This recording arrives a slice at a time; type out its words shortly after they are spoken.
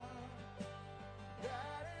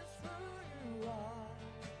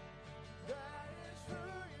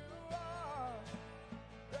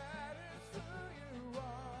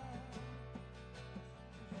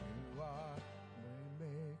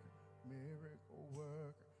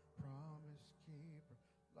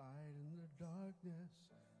darkness,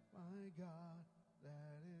 my God,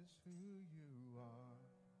 that is who you are.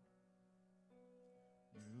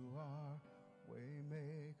 You are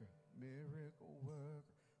waymaker, miracle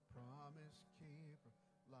worker, promise keeper,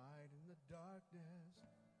 light in the darkness,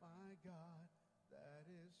 my God, that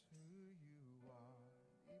is who you are.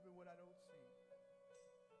 Even when I don't see it,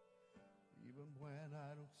 even when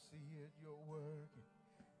I don't see it, you're working.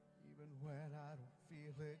 Even when I don't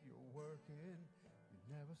feel it, you're working. You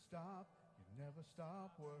never stop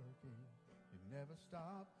working. You never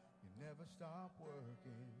stop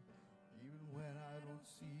working. Even when I don't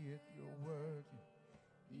see it, you're working.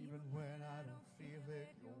 Even when I don't feel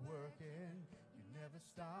it, you're working. You never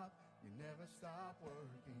stop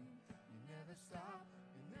working. You never stop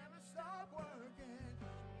working.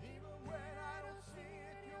 Even when I don't see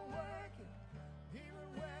it, you're working. Even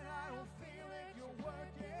when I don't feel it, you're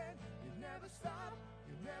working. You never stop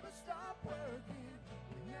working.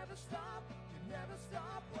 You never stop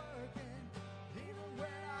working. Even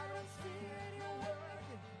when I don't see it, you're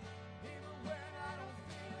working. Even when I don't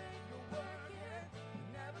feel it, you're working. You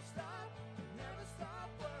never stop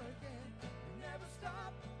working. You never stop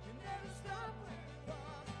working.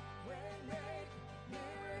 Waymaker,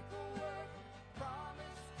 miracle worker,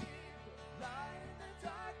 promise keeper, light in the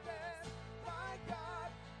darkness. My God,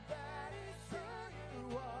 that is who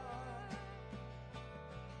you are.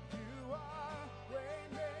 You are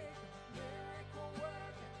waymaker, miracle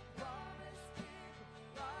worker, promise keeper,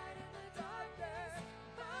 light in the darkness.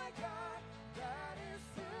 My God, that is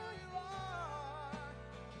who you are.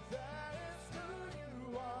 That is who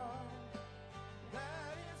you are.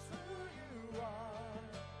 That is who you are.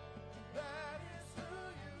 That is who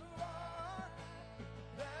you are.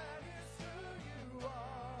 That is who you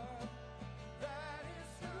are. That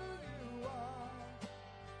is who you are.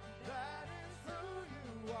 That is who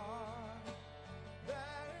you are.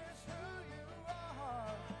 That is who you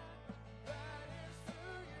are. That is who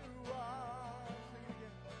you are. Sing it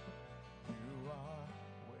again. You are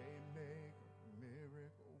waymaker,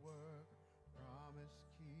 miracle worker, promise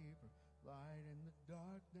keeper, light in the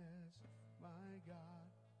darkness. My God,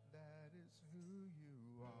 that is who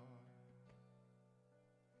you are.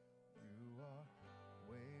 You are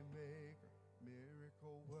waymaker,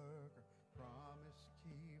 miracle worker, promise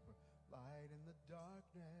keeper, light in the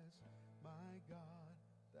darkness. My God,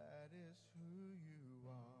 that is who you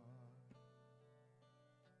are.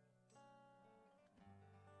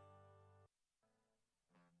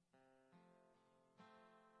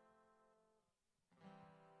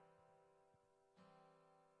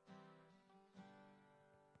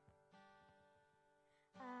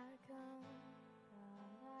 I come,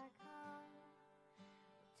 God, I come,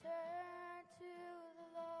 turn to the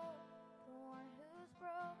Lord, the one who's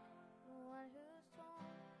broken, the one who's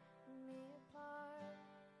torn me apart.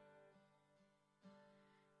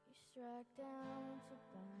 You struck down to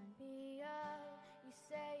bind me up. You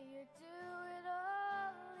say you do it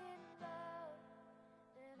all in love,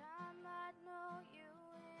 that I might know you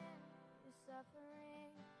in your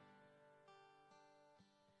suffering.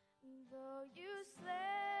 Though you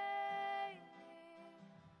slay me,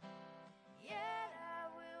 yet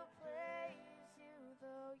I will praise you.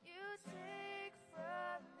 Though you take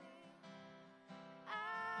from me,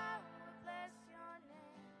 I will bless your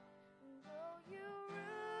name. Though you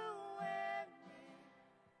ruin me,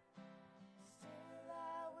 still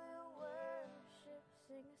I will worship.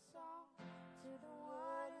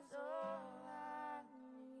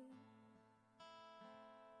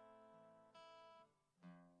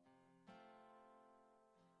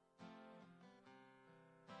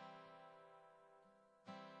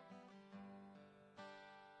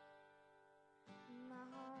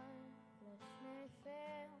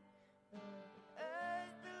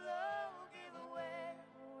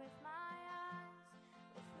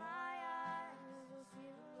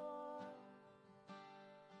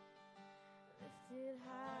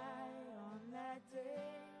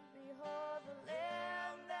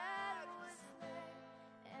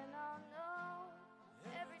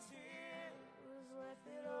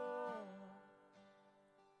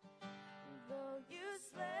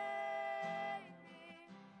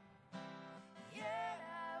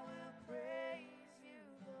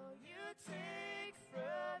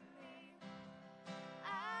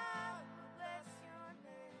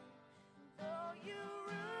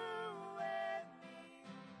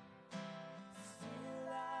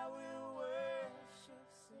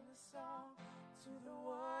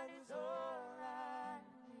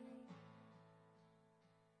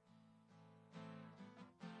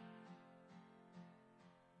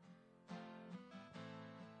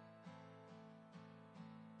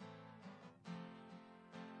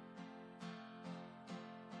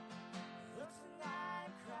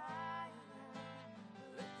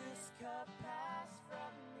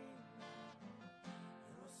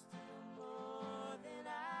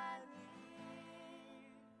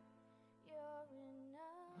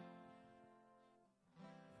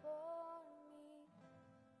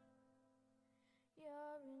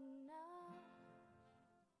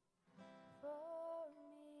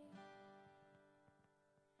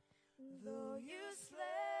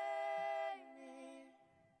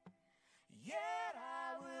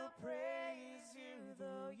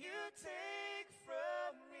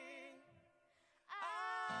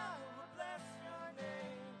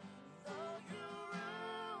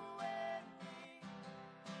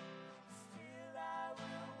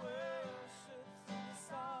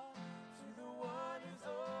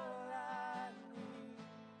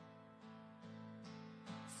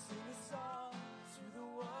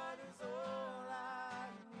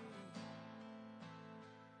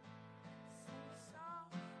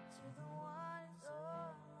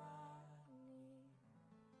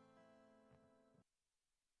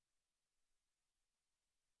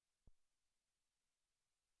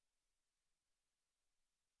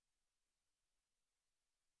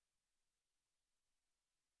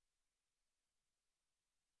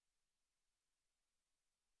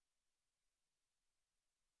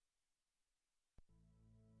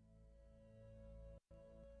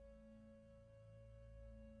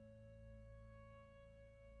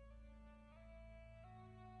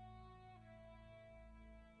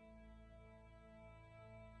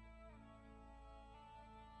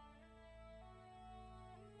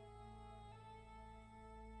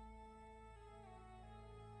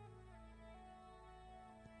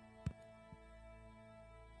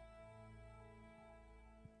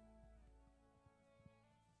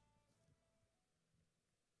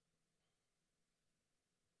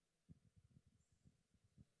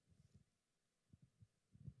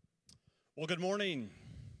 Well, good morning.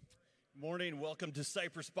 Good morning. Welcome to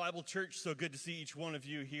Cypress Bible Church. So good to see each one of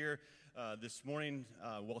you here this morning.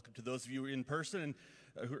 Welcome to those of you in person and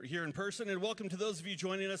who are here in person, and welcome to those of you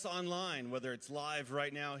joining us online, whether it's live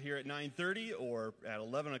right now here at 9:30 or at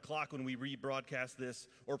 11 o'clock when we rebroadcast this,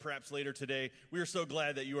 or perhaps later today. We are so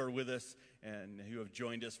glad that you are with us and you have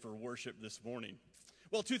joined us for worship this morning.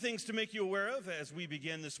 Well, two things to make you aware of as we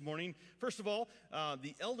begin this morning. First of all,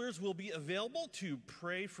 the elders will be available to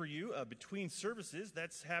pray for you between services.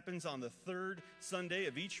 That happens on the third Sunday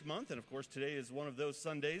of each month, and of course today is one of those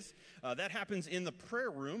Sundays. That happens in the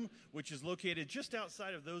prayer room, which is located just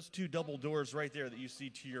outside of those two double doors right there that you see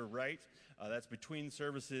to your right. That's between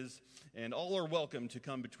services, and all are welcome to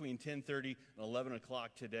come between 10:30 and 11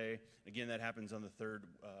 o'clock today. Again, that happens on the third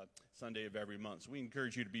Sunday of every month, so we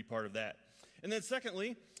encourage you to be part of that. And then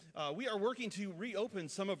secondly, we are working to reopen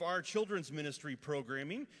some of our children's ministry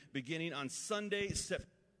programming beginning on Sunday, September.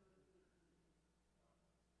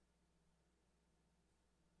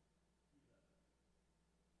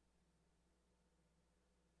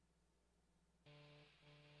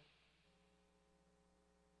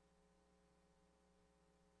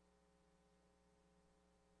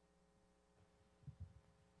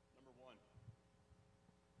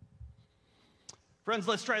 Friends,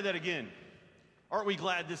 let's try that again. Aren't we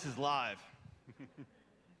glad this is live?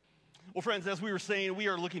 Well, friends, as we were saying, we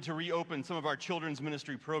are looking to reopen some of our children's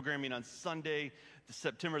ministry programming on Sunday,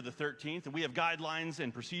 September the 13th, and we have guidelines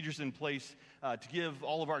and procedures in place to give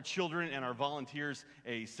all of our children and our volunteers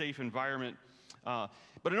a safe environment.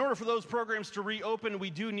 But in order for those programs to reopen, we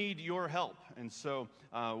do need your help. And so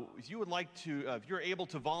if you would like to, if you're able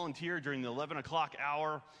to volunteer during the 11 o'clock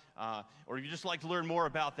hour, or if you'd just like to learn more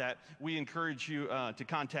about that, we encourage you to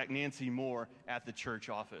contact Nancy Moore at the church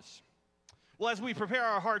office. Well, as we prepare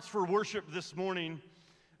our hearts for worship this morning,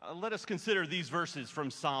 let us consider these verses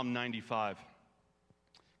from Psalm 95.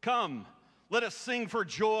 Come, let us sing for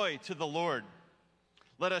joy to the Lord.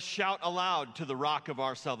 Let us shout aloud to the rock of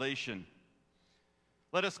our salvation.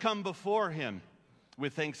 Let us come before him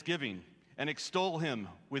with thanksgiving and extol him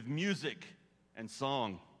with music and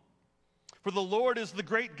song. For the Lord is the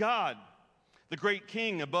great God, the great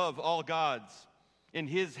King above all gods. In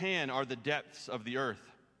his hand are the depths of the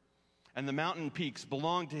earth, and the mountain peaks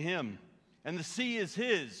belong to him, and the sea is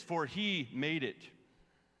his, for he made it,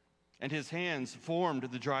 and his hands formed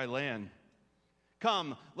the dry land.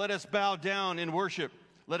 Come, let us bow down in worship.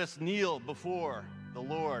 Let us kneel before the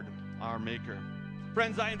Lord our Maker.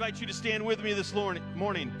 Friends, I invite you to stand with me this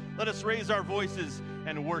morning. Let us raise our voices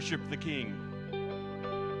and worship the King.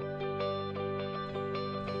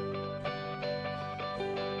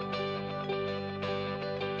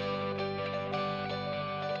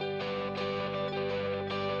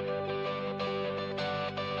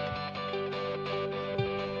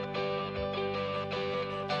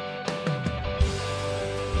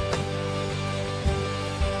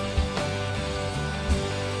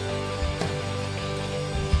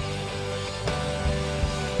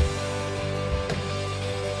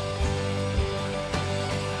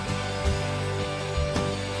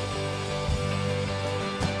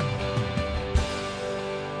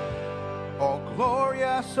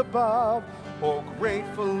 Above, oh,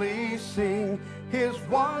 gratefully sing his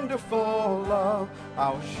wonderful love,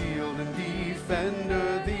 our shield and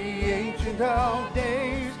defender, the ancient of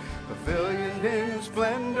days, pavilioned in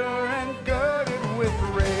splendor and girded with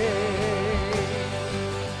praise.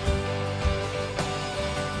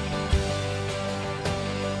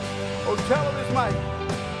 Oh, tell of his might,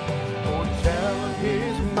 oh, tell of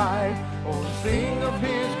his might, oh, sing of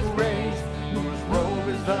his grace, whose robe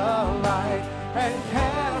is the light and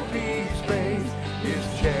canopies grace,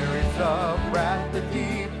 his chariots of wrath, the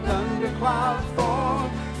deep thunder clouds form,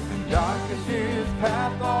 and darkness his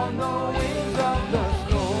path on the wings of the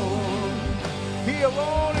storm. He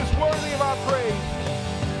alone is worthy of our praise.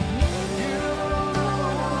 You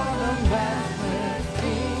are the matchless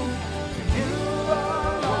King, to you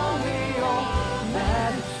alone the all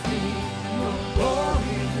majesty, your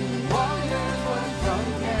glories and wonders when some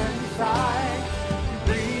can decide.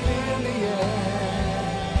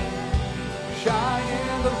 Shine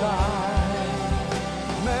in the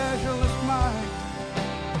light, measureless might,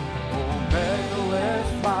 oh, measureless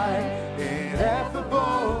might,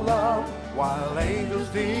 ineffable love, while angels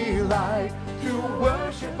delight to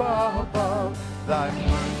worship above. Thy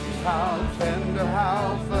mercies, how tender,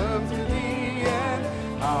 how firm to the end,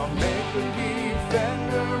 our Maker,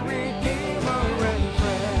 defender, redeemer, and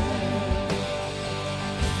friend.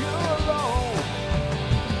 You alone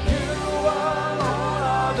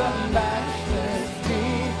are the master.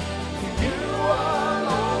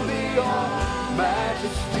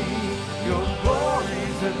 Majesty, your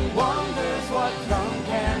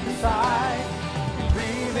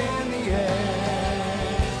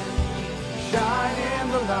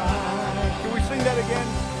that again.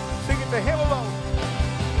 Sing it to him alone.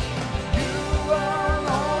 You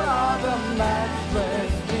alone are the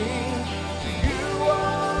matchless King. You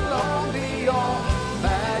alone the all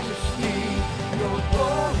majesty. Your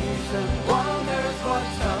glories and wonders, what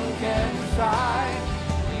tongue can recite?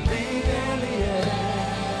 Breathe in the air,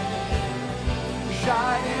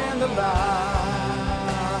 shine in the light,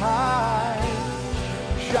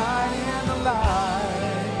 shine in the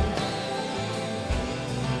light,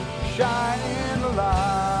 shine in the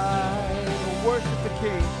light. Oh, worship the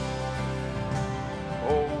King.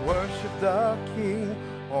 Oh, worship the King.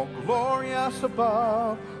 Oh, glorious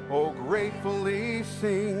above. Oh, gratefully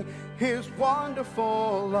sing his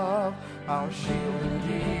wonderful love. Our shield and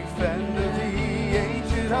defender, the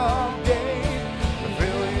ancient of days,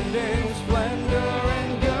 brilliant in splendor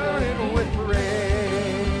and girded with praise.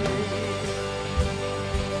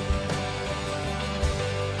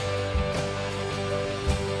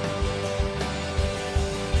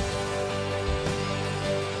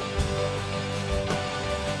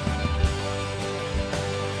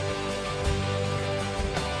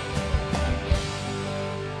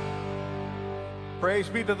 Praise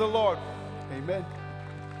be to the Lord. Amen.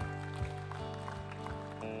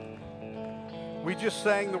 We just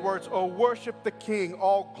sang the words, "Oh, worship the King,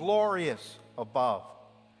 all glorious above."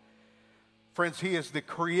 Friends, he is the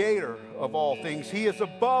creator of all things. He is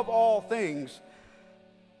above all things.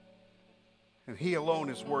 And he alone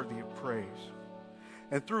is worthy of praise.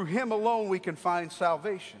 And through him alone we can find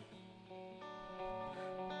salvation.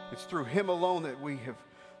 It's through him alone that we have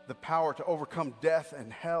the power to overcome death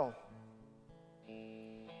and hell.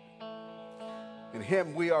 In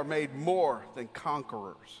him we are made more than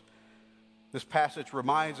conquerors. This passage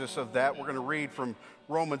reminds us of that. We're going to read from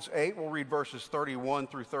Romans 8. We'll read verses 31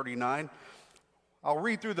 through 39. I'll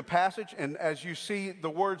read through the passage, and as you see the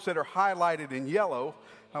words that are highlighted in yellow,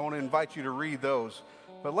 I want to invite you to read those.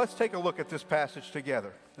 But let's take a look at this passage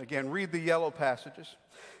together. Again, read the yellow passages.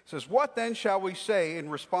 It says, "What then shall we say in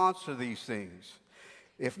response to these things?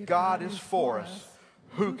 If God is for us,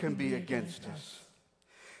 who can be against us?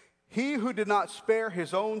 He who did not spare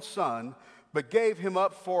his own son, but gave him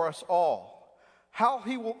up for us all, how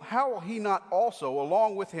will he not also,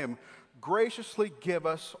 along with him, graciously give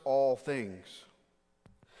us all things?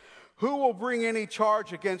 Who will bring any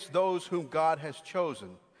charge against those whom God has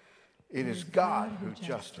chosen? It is God who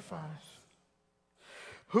justifies.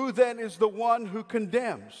 Who then is the one who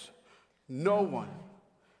condemns? No one.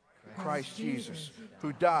 Christ Jesus,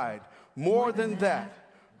 who died, more than that,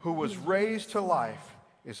 who was raised to life,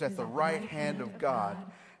 is at the right hand of God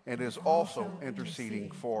and is also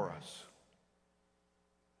interceding for us.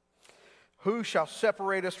 Who shall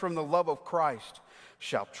separate us from the love of Christ?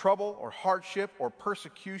 Shall trouble or hardship or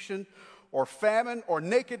persecution or famine or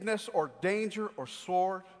nakedness or danger or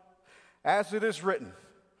sword? As it is written,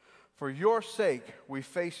 for your sake we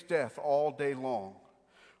face death all day long.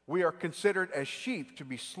 We are considered as sheep to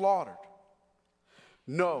be slaughtered.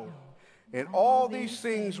 No, in all these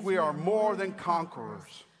things we are more than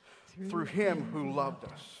conquerors through him who loved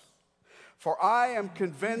us. For I am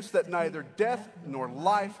convinced that neither death nor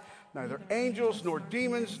life, neither angels nor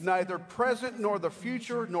demons, neither present nor the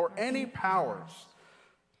future, nor any powers,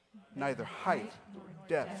 neither height nor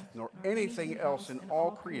depth, nor anything else in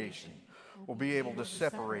all creation will be able to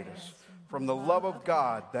separate us from the love of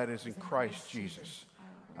God that is in Christ Jesus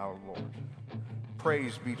our Lord.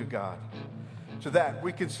 Praise be to God. To that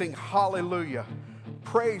we can sing hallelujah.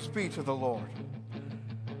 Praise be to the Lord.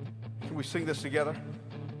 Can we sing this together?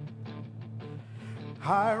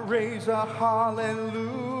 I raise a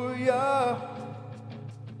hallelujah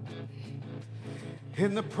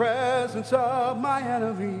in the presence of my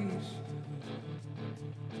enemies.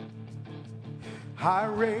 I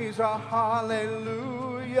raise a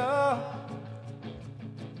hallelujah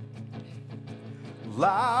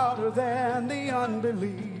louder than the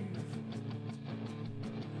unbelief.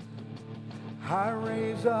 I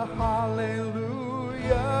raise a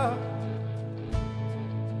hallelujah.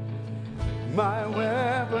 My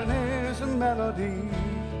weapon is a melody.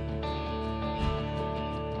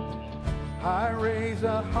 I raise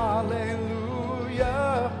a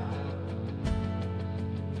hallelujah.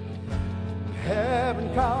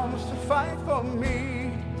 Heaven comes to fight for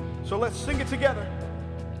me. So let's sing it together.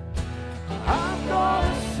 I'm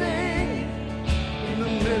gonna sing in the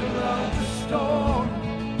middle of the storm.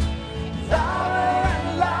 Louder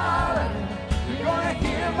and louder, you're gonna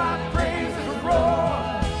hear my praises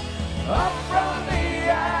roar. Up from the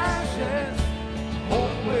ashes,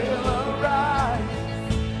 hope will arise.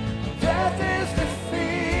 Death is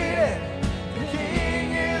defeated, the King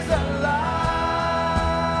is alive.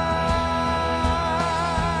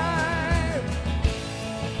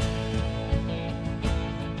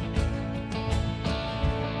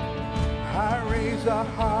 a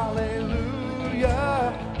hallelujah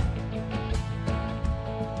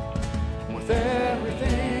with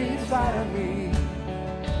everything inside of me.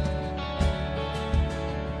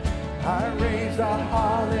 I raise a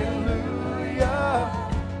hallelujah,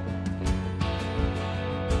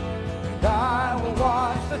 and I will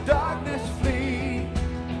watch the darkness flee.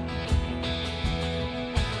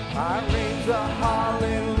 I raise a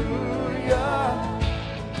hallelujah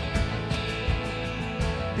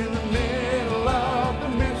in the middle of the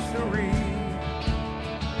mystery.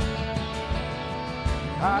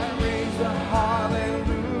 I raise a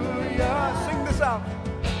hallelujah. Sing this out.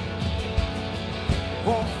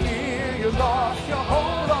 Won't fear you lost your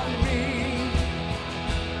hold on me.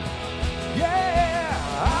 Yeah,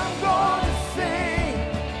 I'm gonna sing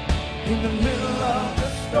in the middle of the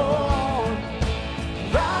storm.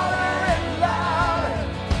 Louder and louder,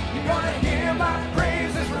 you're gonna hear my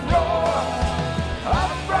praises roar.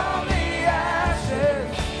 Up from the ashes,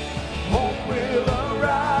 hope will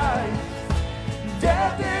arise.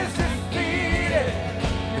 Death is defeated,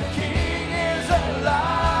 the King is alive.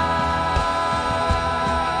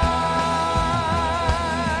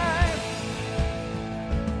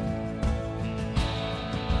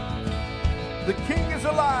 The King is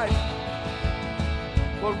alive.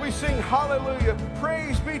 Lord, we sing hallelujah.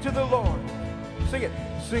 Praise be to the Lord. Sing it.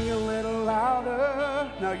 Sing a little louder.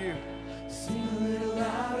 Now you. Sing a little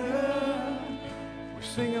louder. We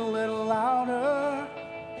sing a little louder.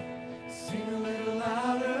 Sing a little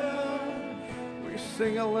louder. We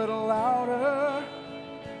sing a little louder.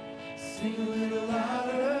 Sing a little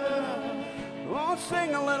louder. Oh,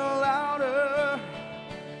 sing a little louder.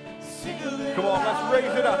 Sing a little Come on, let's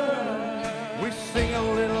raise it up. We sing a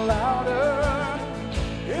little louder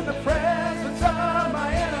in the presence of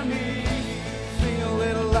my enemy. Sing a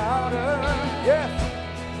little louder. Yes.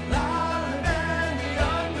 Louder than the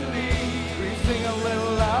unbelief. We sing a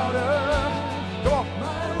little louder. Come on.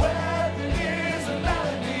 My weapon is a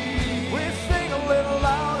melody. We sing a little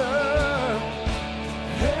louder.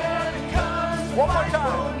 Here it comes. One more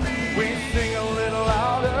time. We sing a little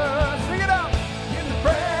louder. Sing it out. In the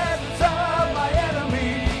presence of my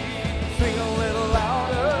enemy. Sing a little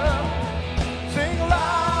louder. Sing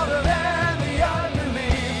louder than the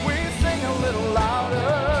unbelief. We sing a little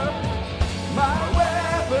louder. My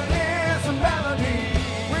weapon is a melody.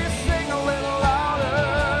 We sing a little louder.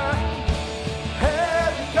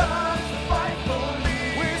 Heaven comes to fight for me.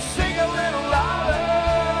 We sing a little louder.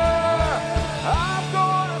 I'm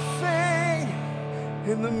gonna sing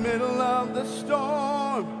in the middle of the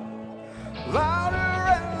storm. Louder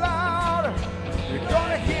and louder. You're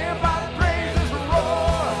gonna hear my praises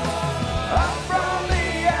roar. Up from the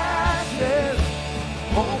ashes,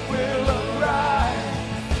 hope will arise.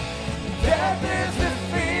 Death is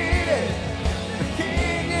defeated, the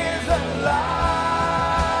King is alive.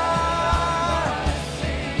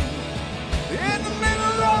 In the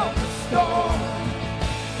middle of the storm,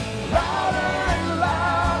 louder and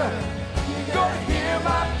louder, you're gonna hear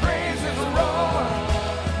my praises roar.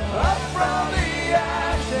 Up from the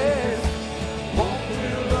ashes, hope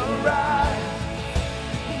will arise.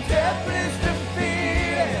 Death is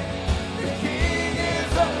defeated, the King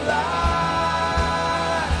is alive.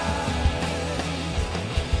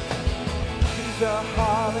 He's a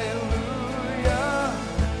hallelujah.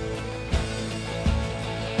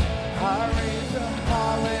 I raise a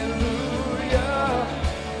hallelujah.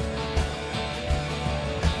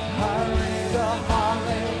 I raise a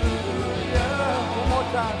hallelujah. One more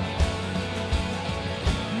time.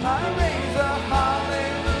 I raise a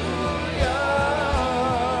hallelujah.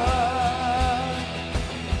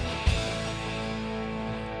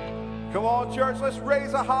 Come on, church, let's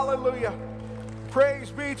raise a hallelujah. Praise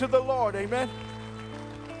be to the Lord. Amen.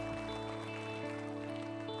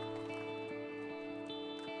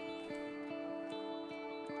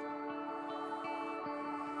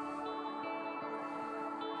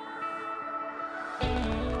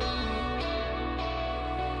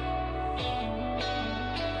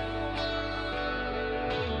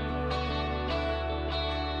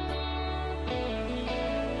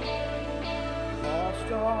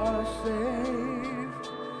 Lost are saved,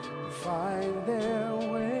 find their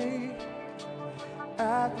way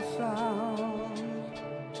at the sound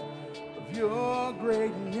of your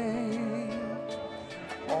great name.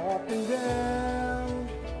 All condemned,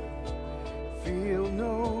 feel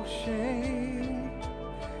no shame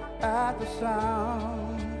at the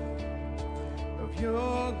sound of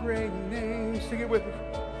your great name. Sing it with me.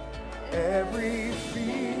 Every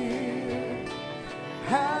fear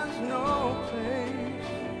has no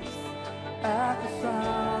place at the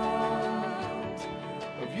sound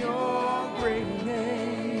of your great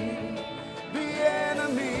name. The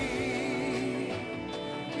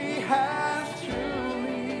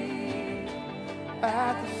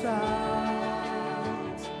at the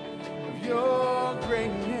sound of your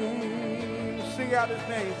great name. Sing out his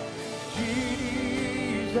name.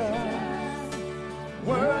 Jesus,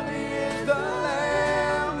 worthy is the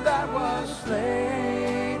Lamb that was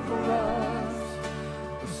slain for us,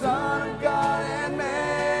 the Son of God and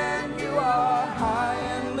man. You are high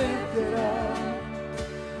and lifted up,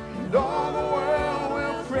 and all the world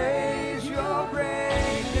will praise your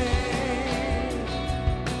great name.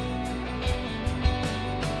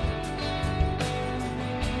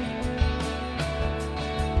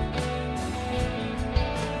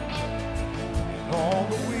 All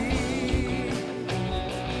the weak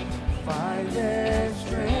find their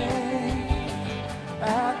strength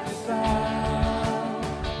at the sound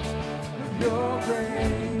of your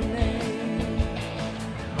great name.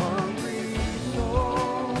 Hungry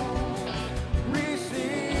souls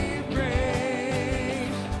receive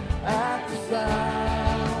grace at the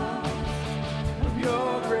sound of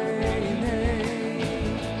your great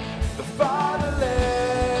name. The fatherless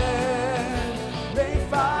may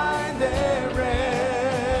find their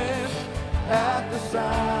rest at the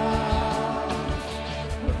sound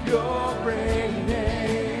of your great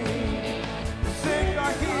name. The sick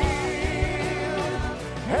are healed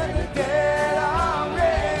and the dead are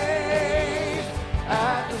raised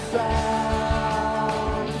at the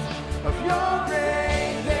sound of your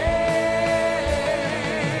great name.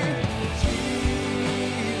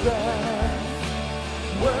 Jesus,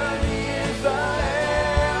 worthy is the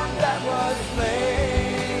Lamb that was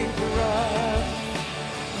slain for us,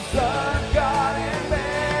 Son of God and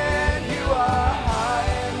man. You are high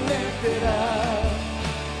and lifted up,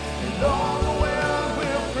 and all the world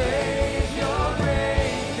will praise your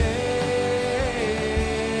great name.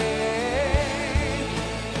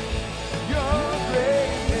 Your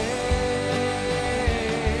great name.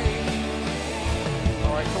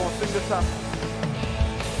 All right, come on, sing this up.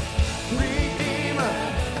 Redeemer,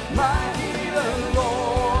 mighty the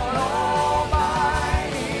Lord Almighty,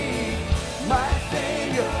 my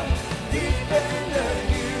Savior, Defender,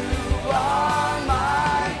 you are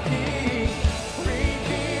my King.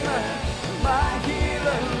 Redeemer, mighty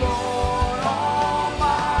the Lord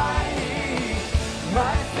Almighty,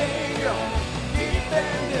 my Savior,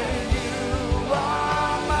 Defender, you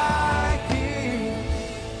are my King.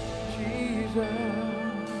 Jesus.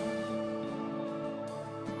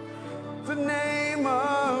 The name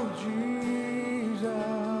of Jesus,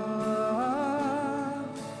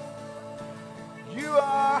 you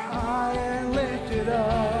are high and lifted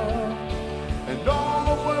up, and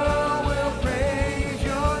all the world will praise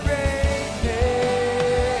your great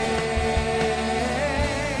name.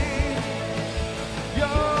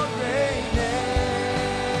 Your great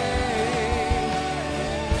name.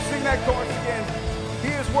 Sing that chorus again. He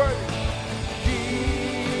is worthy.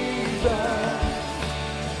 Jesus,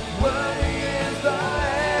 worthy is the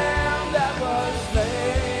Lamb that was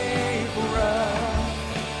slain for us,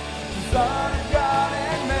 Son of God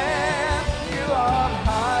and man. You are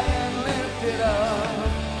high and lifted up,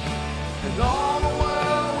 and all the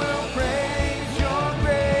world will praise your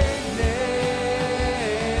great name.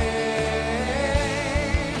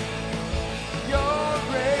 Your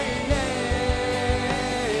great name.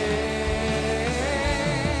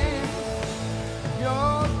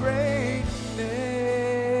 Your great name.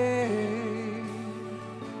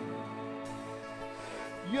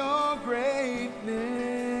 Your great name.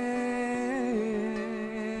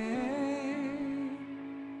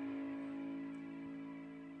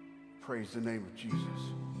 Praise the name of Jesus.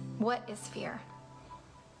 What is fear?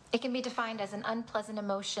 It can be defined as an unpleasant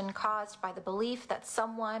emotion caused by the belief that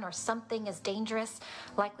someone or something is dangerous,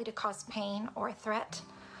 likely to cause pain or a threat.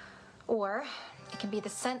 Or it can be the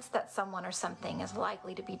sense that someone or something is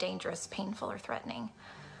likely to be dangerous, painful, or threatening.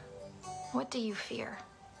 What do you fear?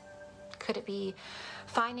 Could it be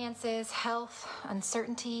finances, health,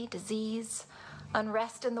 uncertainty, disease,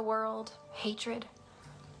 unrest in the world, hatred?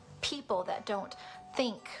 People that don't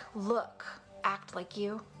think, look, act like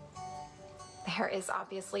you? There is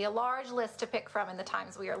obviously a large list to pick from in the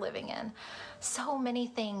times we are living in. So many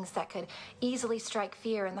things that could easily strike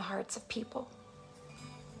fear in the hearts of people.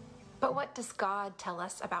 But what does God tell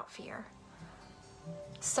us about fear?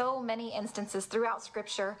 So many instances throughout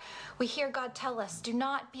Scripture, we hear God tell us, do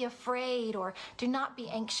not be afraid or do not be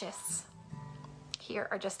anxious. Here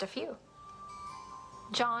are just a few.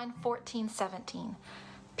 John 14:17.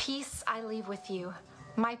 Peace I leave with you,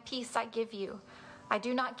 my peace I give you. I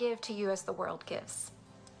do not give to you as the world gives.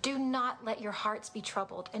 Do not let your hearts be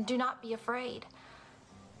troubled and do not be afraid.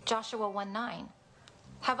 Joshua 1:9.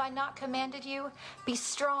 Have I not commanded you? Be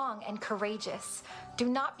strong and courageous. Do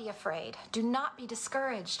not be afraid. Do not be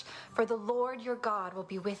discouraged, for the Lord your God will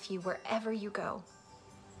be with you wherever you go.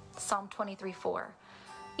 Psalm 23:4.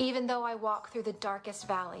 Even though I walk through the darkest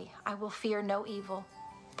valley, I will fear no evil,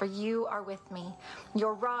 for you are with me.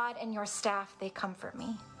 Your rod and your staff, they comfort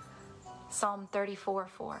me. Psalm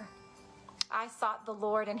 34:4. I sought the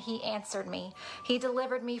Lord and he answered me. He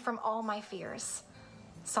delivered me from all my fears.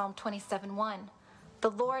 Psalm 27:1. The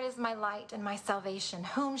Lord is my light and my salvation.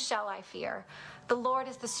 Whom shall I fear? The Lord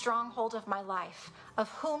is the stronghold of my life. Of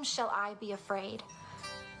whom shall I be afraid?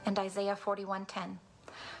 And Isaiah 41:10.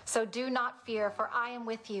 So do not fear, for I am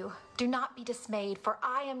with you. Do not be dismayed, for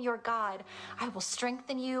I am your God. I will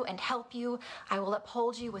strengthen you and help you. I will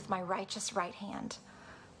uphold you with my righteous right hand.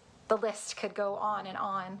 The list could go on and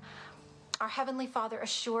on. Our Heavenly Father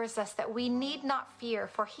assures us that we need not fear,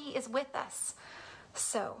 for he is with us.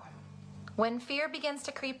 So, when fear begins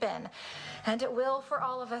to creep in, and it will for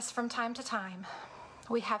all of us from time to time,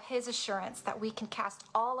 we have his assurance that we can cast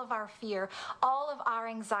all of our fear, all of our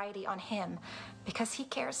anxiety on him, because he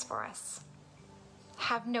cares for us.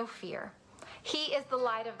 Have no fear. He is the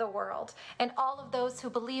light of the world, and all of those who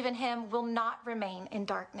believe in him will not remain in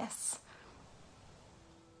darkness.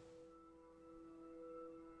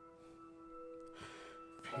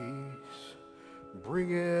 Peace,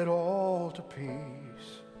 bring it all to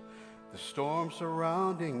peace. The storm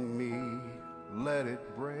surrounding me, let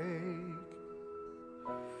it break.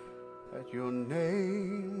 At your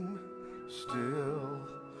name, still,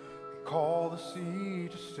 call the sea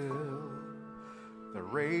to still, the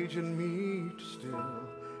rage in me to still,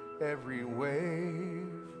 every wave.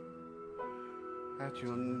 At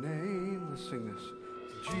your name, let's sing this.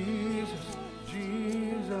 Jesus,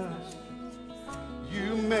 Jesus,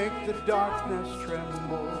 you make the darkness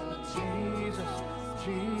tremble. Jesus,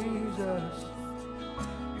 Jesus,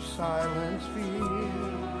 you silence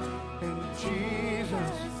fear. And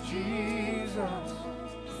Jesus, Jesus,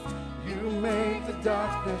 you make the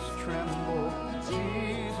darkness tremble.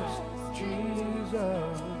 Jesus,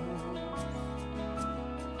 Jesus.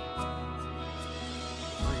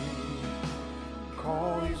 Breathe.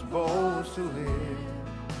 Call these bones to live.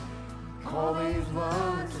 Call these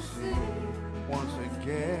lungs to sing. Once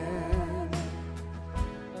again,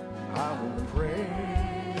 I will pray.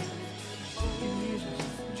 Jesus,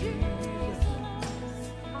 Jesus,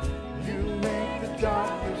 you make the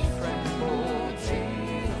darkness tremble.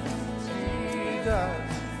 Jesus, Jesus,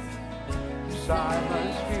 you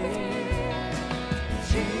silence fear.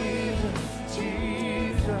 Jesus,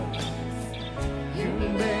 Jesus, you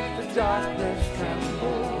make the darkness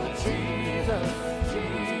tremble. Jesus,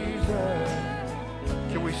 Jesus.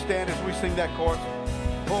 Can we stand as we sing that chorus?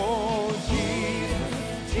 Oh, Jesus,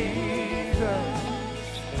 Jesus,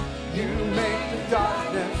 you make the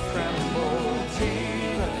darkness tremble.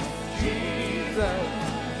 Jesus, Jesus,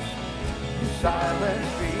 you silence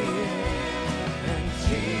fear. And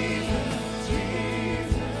Jesus,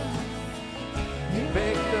 Jesus, you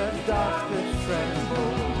make the darkness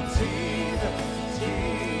tremble. Jesus,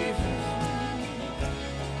 Jesus,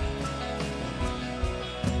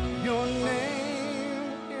 your name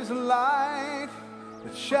is a light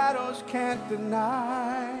that shadows can't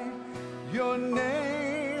deny. Your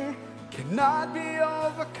name cannot be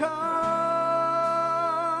overcome.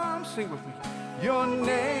 Sing with me. Your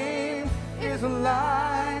name is a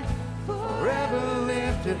light forever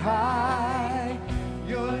lifted high.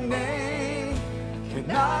 Your name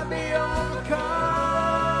cannot be overcome.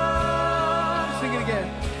 Sing it again.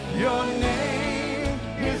 Your name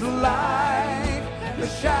is a light the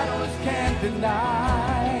shadows can't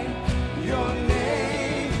deny. Your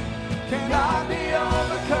name cannot be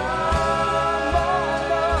overcome. Oh,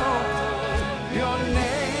 no. Your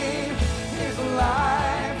name is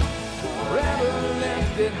alive, forever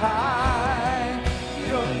lifted high.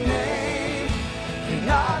 Your name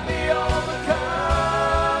cannot be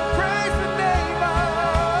overcome. Praise the name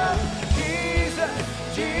of Jesus,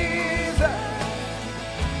 Jesus.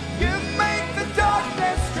 You make the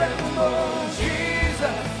darkness tremble.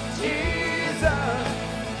 Jesus, Jesus.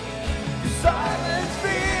 You silence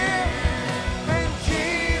fear. And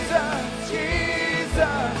Jesus,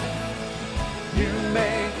 Jesus. You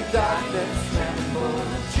make the darkness tremble.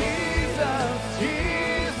 Jesus,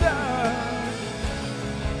 Jesus.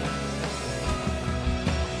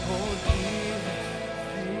 Oh, Jesus,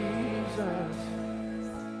 Jesus.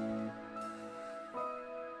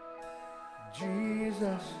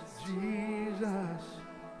 Jesus, Jesus.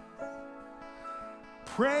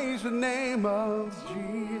 Praise the name of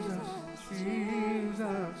Jesus,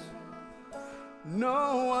 Jesus.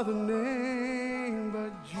 No other name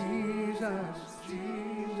but Jesus, Jesus.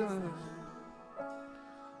 Let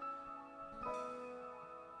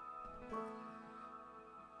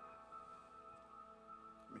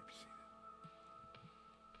me be seated.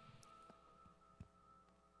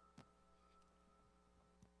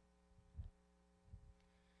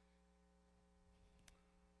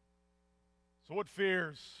 So what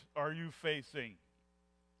fears are you facing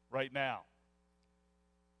right now?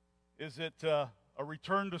 Is it a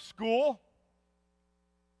return to school?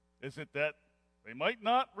 Is it that they might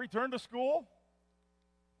not return to school?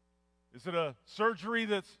 Is it a surgery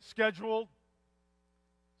that's scheduled?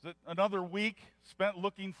 Is it another week spent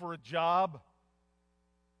looking for a job?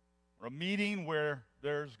 Or a meeting where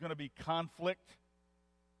there's going to be conflict?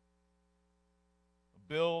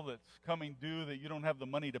 A bill that's coming due that you don't have the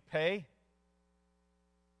money to pay?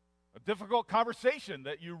 A difficult conversation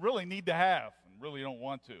that you really need to have and really don't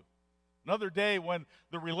want to. Another day when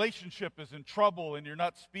the relationship is in trouble and you're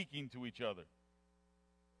not speaking to each other.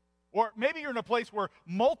 Or maybe you're in a place where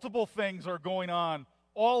multiple things are going on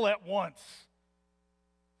all at once.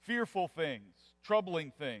 Fearful things,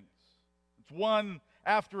 troubling things. It's one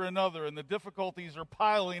after another, and the difficulties are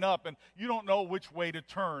piling up, and you don't know which way to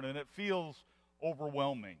turn, and it feels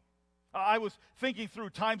overwhelming. I was thinking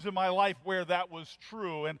through times in my life where that was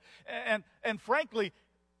true, and frankly,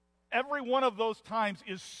 every one of those times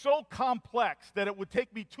is so complex that it would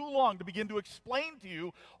take me too long to begin to explain to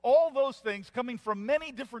you all those things coming from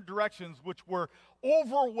many different directions which were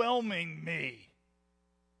overwhelming me.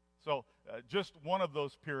 So just one of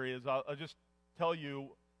those periods, I'll just tell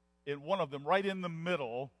you, in one of them, right in the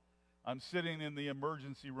middle, I'm sitting in the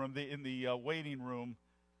emergency room, in the waiting room,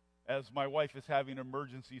 as my wife is having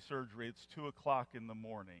emergency surgery. It's 2 o'clock in the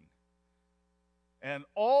morning. And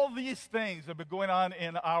all these things have been going on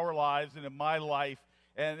in our lives and in my life.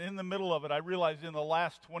 And in the middle of it, I realized in the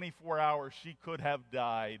last 24 hours, she could have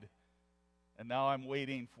died. And now I'm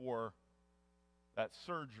waiting for that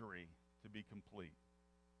surgery to be complete.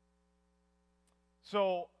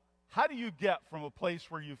 So, how do you get from a place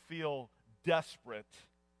where you feel desperate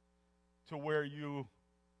to where you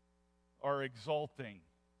are exulting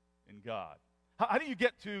in God? How do you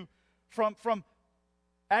get from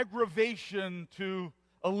aggravation to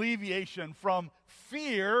alleviation, from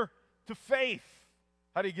fear to faith?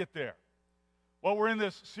 How do you get there? Well, we're in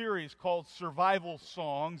this series called Survival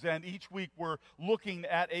Songs, and each week we're looking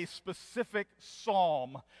at a specific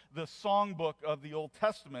psalm, the songbook of the Old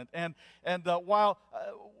Testament. And while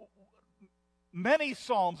many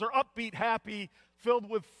psalms are upbeat, happy, filled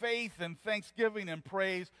with faith and thanksgiving and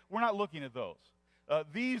praise, we're not looking at those.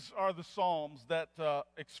 These are the psalms that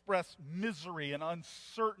express misery and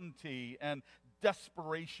uncertainty and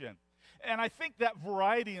desperation. And I think that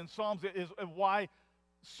variety in psalms is why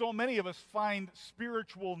so many of us find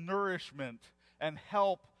spiritual nourishment and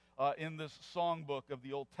help in this songbook of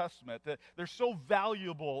the Old Testament. That they're so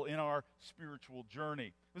valuable in our spiritual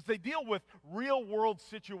journey, because they deal with real-world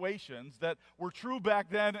situations that were true back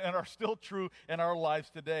then and are still true in our lives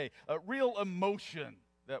today. Real emotion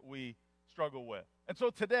that we struggle with. And so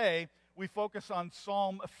today, we focus on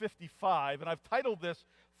Psalm 55, and I've titled this,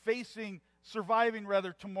 Surviving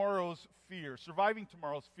Tomorrow's Fears. Surviving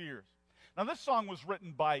Tomorrow's Fears. Now, this song was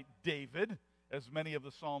written by David, as many of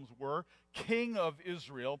the Psalms were, king of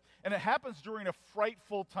Israel, and it happens during a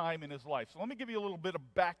frightful time in his life. So let me give you a little bit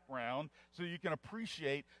of background so you can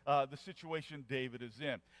appreciate the situation David is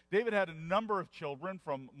in. David had a number of children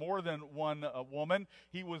from more than one woman.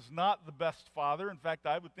 He was not the best father. In fact,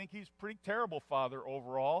 I would think he's a pretty terrible father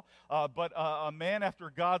overall, but a man after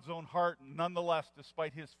God's own heart nonetheless,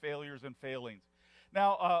 despite his failures and failings.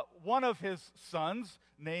 Now, one of his sons,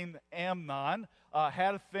 named Amnon,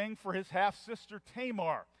 had a thing for his half-sister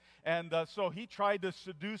Tamar. And so he tried to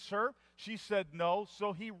seduce her. She said no,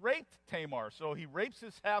 so he raped Tamar. So he rapes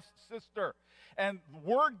his half-sister. And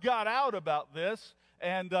word got out about this,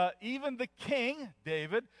 and even the king,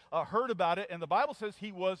 David, heard about it, and the Bible says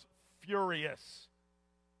he was furious.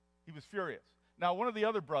 He was furious. Now, one of the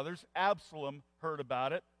other brothers, Absalom, heard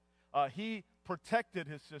about it. He protected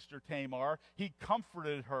his sister Tamar. He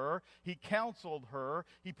comforted her. He counseled her.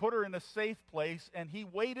 He put her in a safe place, and he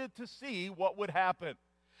waited to see what would happen.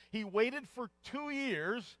 He waited for 2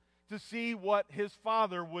 years to see what his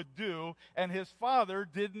father would do, and his father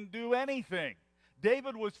didn't do anything.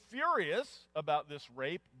 David was furious about this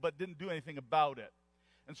rape, but didn't do anything about it.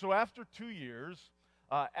 And so after 2 years,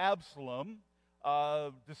 Absalom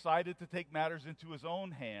decided to take matters into his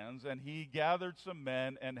own hands, and he gathered some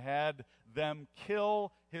men and had them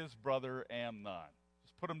kill his brother Amnon.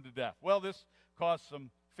 Just put him to death. Well, this caused some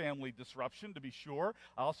family disruption, to be sure.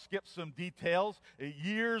 I'll skip some details.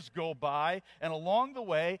 Years go by, and along the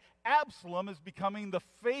way, Absalom is becoming the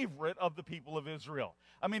favorite of the people of Israel.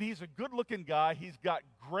 I mean, he's a good-looking guy. He's got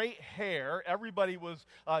great hair. Everybody was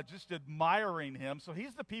just admiring him. So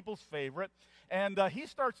he's the people's favorite. And he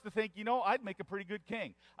starts to think, I'd make a pretty good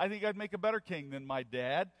king. I think I'd make a better king than my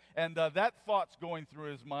dad. And that thought's going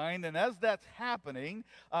through his mind. And as that's happening,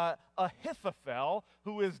 Ahithophel,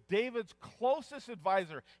 who is David's closest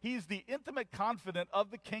advisor, he's the intimate confidant of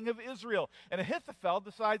the king of Israel. And Ahithophel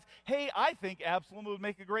decides, hey, I think Absalom would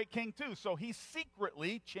make a great king too. So he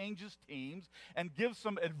secretly changes teams and gives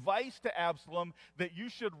some advice to Absalom that you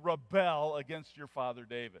should rebel against your father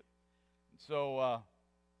David. And so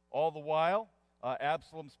all the while,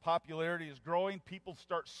 Absalom's popularity is growing. People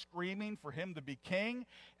start screaming for him to be king.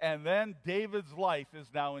 And then David's life is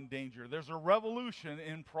now in danger. There's a revolution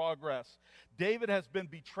in progress. David has been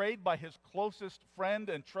betrayed by his closest friend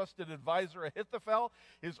and trusted advisor, Ahithophel.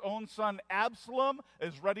 His own son, Absalom,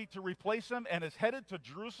 is ready to replace him and is headed to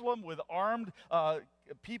Jerusalem with armed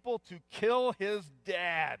people to kill his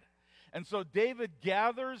dad. And so David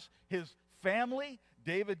gathers his family.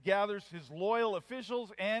 David gathers his loyal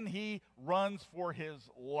officials, and he runs for his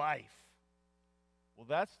life. Well,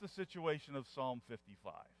 that's the situation of Psalm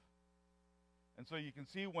 55. And so you can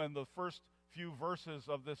see when the first few verses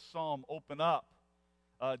of this psalm open up,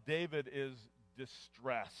 David is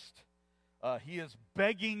distressed. He is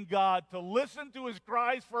begging God to listen to his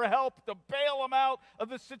cries for help, to bail him out of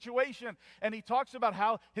this situation. And he talks about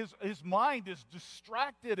how his mind is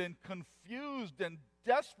distracted and confused and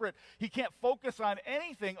desperate. He can't focus on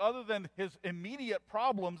anything other than his immediate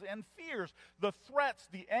problems and fears. The threats,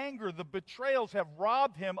 the anger, the betrayals have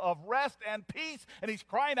robbed him of rest and peace, and he's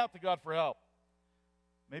crying out to God for help.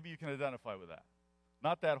 Maybe you can identify with that.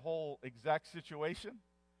 Not that whole exact situation,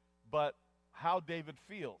 but how David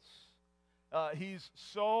feels. He's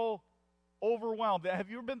so overwhelmed. Have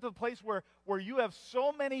you ever been to a place where you have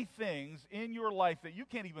so many things in your life that you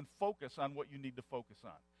can't even focus on what you need to focus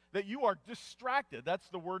on? That you are distracted. That's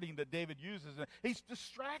the wording that David uses. He's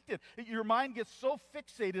distracted. Your mind gets so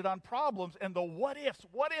fixated on problems and the what ifs.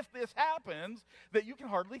 What if this happens? That you can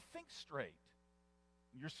hardly think straight.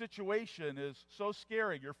 Your situation is so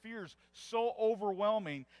scary. Your fears so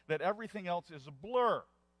overwhelming that everything else is a blur.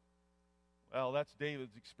 Well, that's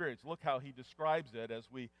David's experience. Look how he describes it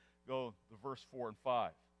as we go to verse 4 and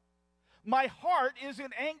 5. My heart is in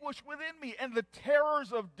anguish within me, and the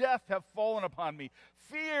terrors of death have fallen upon me.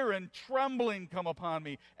 Fear and trembling come upon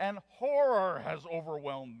me, and horror has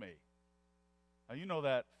overwhelmed me. Now, you know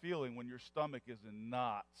that feeling when your stomach is in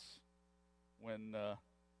knots, when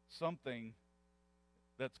something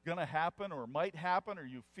that's going to happen or might happen or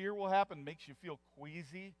you fear will happen makes you feel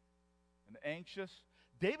queasy and anxious.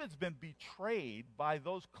 David's been betrayed by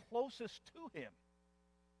those closest to him.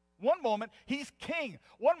 One moment, he's king.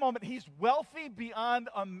 One moment, he's wealthy beyond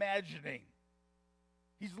imagining.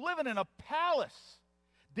 He's living in a palace.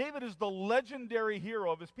 David is the legendary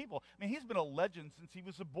hero of his people. I mean, he's been a legend since he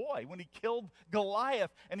was a boy, when he killed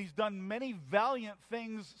Goliath, and he's done many valiant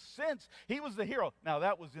things since. He was the hero. Now,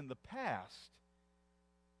 that was in the past.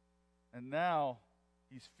 And now,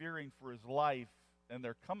 he's fearing for his life, and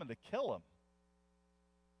they're coming to kill him.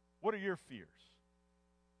 What are your fears?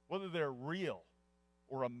 Whether they're real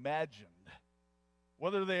or imagined,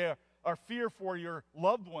 whether they are fear for your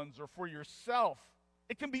loved ones or for yourself,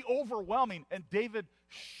 it can be overwhelming, and David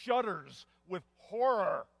shudders with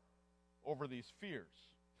horror over these fears.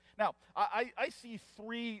 Now, I see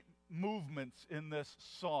three movements in this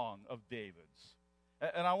song of David's,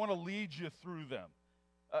 and I want to lead you through them,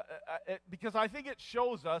 because I think it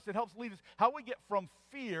shows us, it helps lead us, how we get from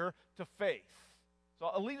fear to faith. So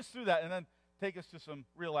I'll lead us through that and then take us to some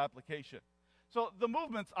real application. So the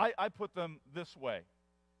movements, I put them this way.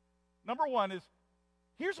 Number one is,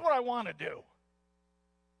 here's what I want to do.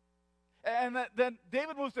 And then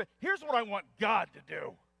David moves to, here's what I want God to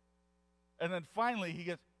do. And then finally he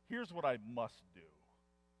gets, here's what I must do.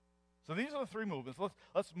 So these are the three movements.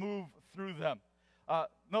 Let's move through them.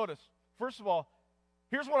 Notice, first of all,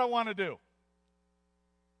 here's what I want to do.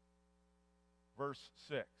 Verse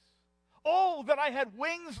 6. Oh, that I had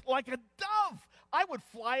wings like a dove. I would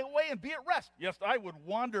fly away and be at rest. Yes, I would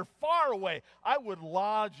wander far away. I would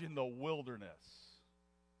lodge in the wilderness.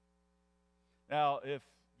 Now, if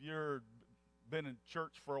you've been in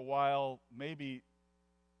church for a while, maybe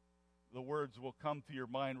the words will come to your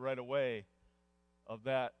mind right away of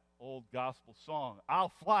that old gospel song.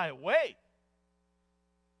 I'll fly away.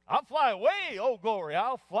 I'll fly away, oh glory.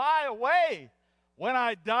 I'll fly away when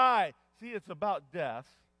I die. See, it's about death,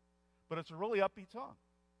 but it's a really upbeat song,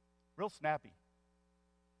 real snappy.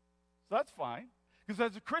 So that's fine, because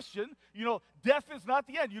as a Christian, death is not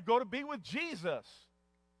the end. You go to be with Jesus.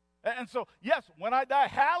 And so, yes, when I die,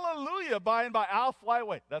 hallelujah, by and by, I'll fly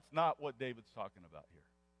away. That's not what David's talking about here.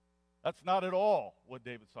 That's not at all what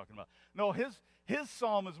David's talking about. No, his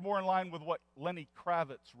psalm is more in line with what Lenny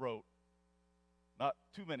Kravitz wrote not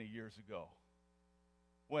too many years ago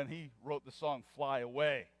when he wrote the song Fly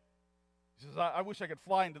Away. He says, I wish I could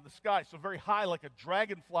fly into the sky so very high like a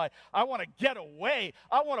dragonfly. I want to get away.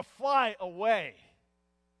 I want to fly away.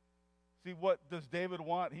 See, what does David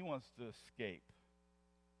want? He wants to escape.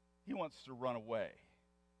 He wants to run away.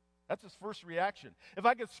 That's his first reaction. If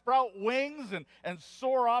I could sprout wings and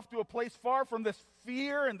soar off to a place far from this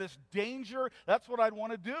fear and this danger, that's what I'd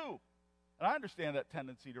want to do. And I understand that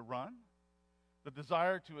tendency to run, the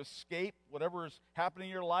desire to escape whatever is happening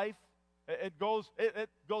in your life. It goes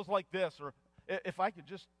like this, or if I could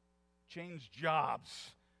just change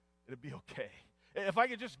jobs, it'd be okay. If I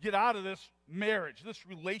could just get out of this marriage, this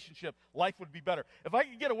relationship, life would be better. If I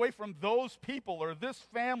could get away from those people or this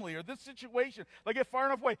family or this situation, if I get far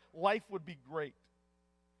enough away, life would be great.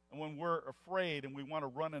 And when we're afraid and we want to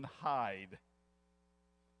run and hide,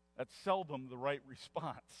 that's seldom the right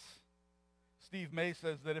response. Steve May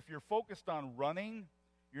says that if you're focused on running,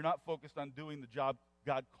 you're not focused on doing the job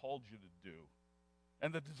God called you to do.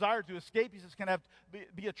 And the desire to escape, he says, can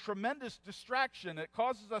be a tremendous distraction. It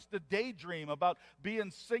causes us to daydream about being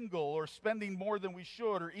single or spending more than we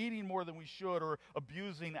should or eating more than we should or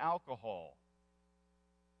abusing alcohol.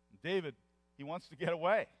 David, he wants to get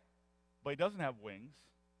away, but he doesn't have wings.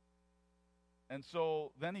 And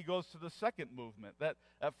so then he goes to the second movement. That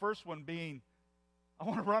first one being, I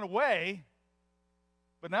want to run away.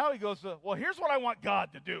 But now he goes to, well, here's what I want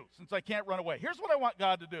God to do since I can't run away. Here's what I want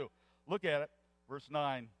God to do. Look at it. Verse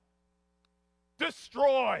 9,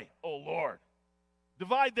 destroy, O Lord.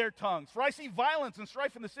 Divide their tongues, for I see violence and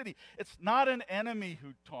strife in the city. It's not an enemy who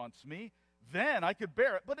taunts me. Then I could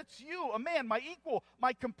bear it. But it's you, a man, my equal,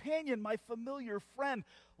 my companion, my familiar friend.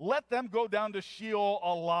 Let them go down to Sheol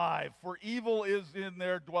alive, for evil is in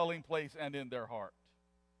their dwelling place and in their heart.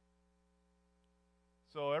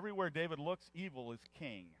 So everywhere David looks, evil is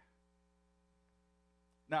king.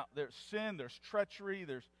 Now, there's sin, there's treachery,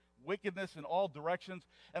 there's wickedness in all directions,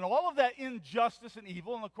 and all of that injustice and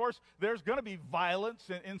evil. And of course, there's going to be violence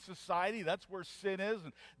in society. That's where sin is.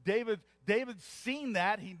 And David's seen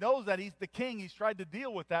that. He knows that. He's the king. He's tried to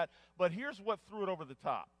deal with that. But here's what threw it over the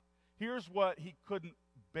top. Here's what he couldn't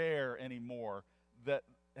bear anymore that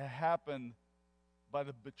happened by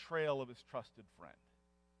the betrayal of his trusted friend.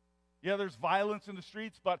 Yeah, there's violence in the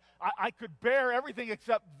streets, but I could bear everything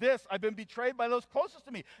except this. I've been betrayed by those closest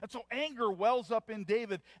to me. And so anger wells up in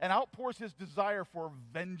David and outpours his desire for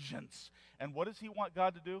vengeance. And what does he want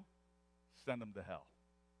God to do? Send him to hell.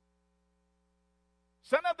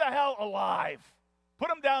 Send them to hell alive. Put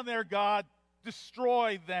them down there, God.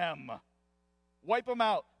 Destroy them. Wipe them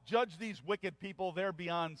out. Judge these wicked people. They're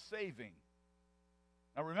beyond saving.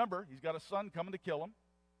 Now remember, he's got a son coming to kill him.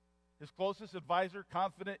 His closest advisor,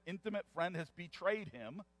 confident, intimate friend has betrayed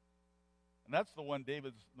him. And that's the one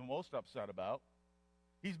David's the most upset about.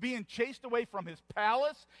 He's being chased away from his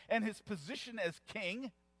palace and his position as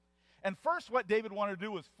king. And first what David wanted to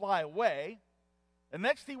do was fly away. And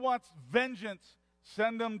next he wants vengeance.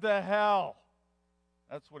 Send him to hell.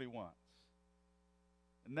 That's what he wants.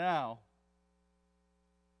 And now,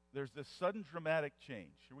 there's this sudden dramatic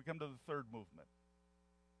change. Here we come to the third movement.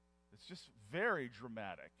 It's just very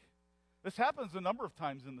dramatic. This happens a number of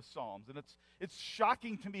times in the Psalms, and it's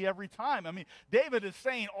shocking to me every time. I mean, David is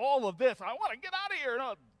saying all of this. I want to get out of here.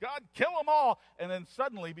 No, God, kill them all. And then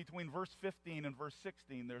suddenly, between verse 15 and verse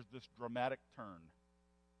 16, there's this dramatic turn.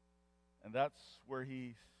 And that's where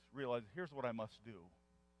he realized, here's what I must do.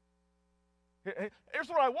 Here's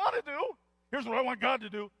what I want to do. Here's what I want God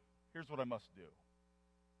to do. Here's what I must do.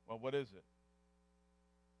 Well, what is it?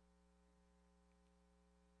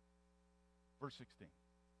 Verse 16.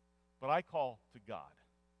 But I call to God,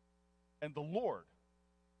 and the Lord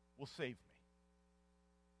will save me.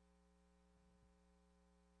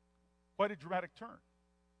 Quite a dramatic turn.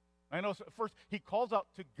 I know, first, he calls out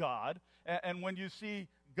to God, and when you see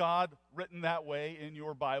God written that way in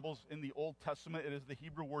your Bibles, in the Old Testament, it is the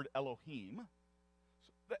Hebrew word Elohim.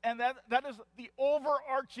 And that is the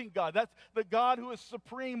overarching God. That's the God who is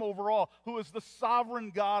supreme over all, who is the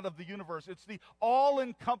sovereign God of the universe. It's the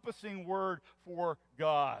all-encompassing word for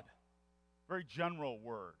God. Very general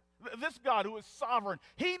word. This God who is sovereign,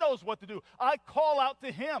 he knows what to do. I call out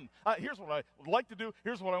to him. Here's what I would like to do.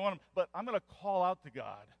 Here's what I want him. But I'm going to call out to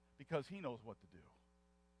God because he knows what to do.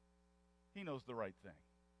 He knows the right thing.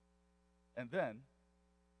 And then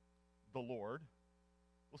the Lord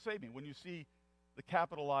will save me. When you see the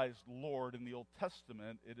capitalized Lord in the Old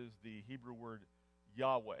Testament, it is the Hebrew word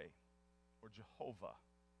Yahweh or Jehovah.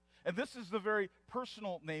 And this is the very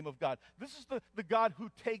personal name of God. This is the God who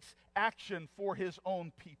takes action for his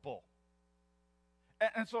own people.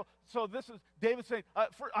 And so this is David saying,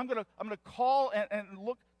 I'm going to call and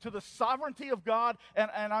look to the sovereignty of God,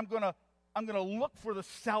 and I'm going to look for the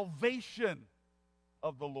salvation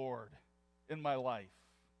of the Lord in my life.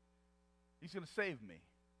 He's going to save me.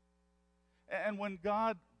 And when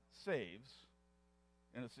God saves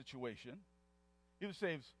in a situation, he either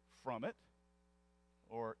saves from it,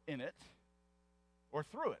 or in it, or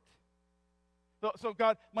through it. So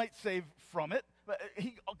God might save from it, but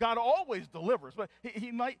God always delivers, but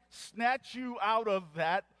he might snatch you out of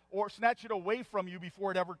that, or snatch it away from you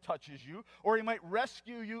before it ever touches you, or he might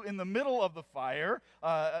rescue you in the middle of the fire,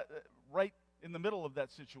 right in the middle of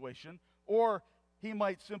that situation, or he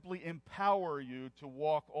might simply empower you to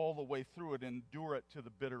walk all the way through it and endure it to the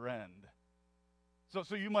bitter end.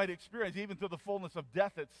 So you might experience even to the fullness of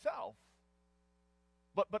death itself.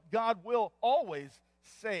 But God will always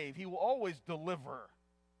save. He will always deliver.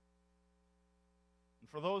 And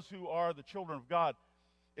for those who are the children of God,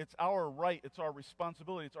 it's our right, it's our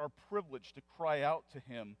responsibility, it's our privilege to cry out to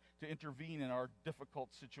him to intervene in our difficult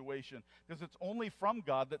situation. Because it's only from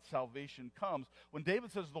God that salvation comes. When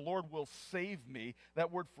David says the Lord will save me,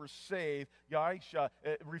 that word for save, Yaisha,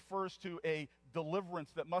 it refers to a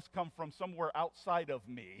deliverance that must come from somewhere outside of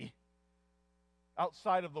me,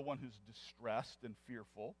 outside of the one who's distressed and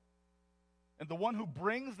fearful. And the one who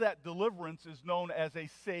brings that deliverance is known as a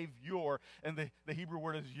Savior, and the Hebrew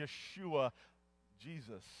word is Yeshua,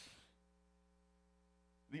 Jesus.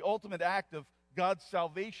 The ultimate act of God's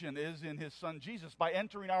salvation is in his Son Jesus. By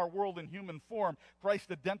entering our world in human form,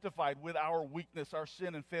 Christ identified with our weakness, our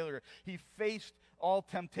sin and failure. He faced all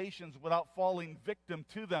temptations without falling victim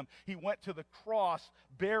to them. He went to the cross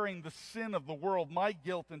bearing the sin of the world, my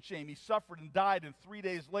guilt and shame. He suffered and died, and 3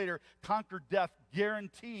 days later conquered death,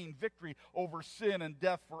 guaranteeing victory over sin and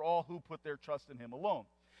death for all who put their trust in him alone.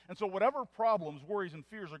 And so whatever problems, worries, and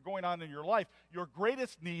fears are going on in your life, your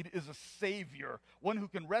greatest need is a Savior, one who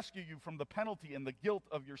can rescue you from the penalty and the guilt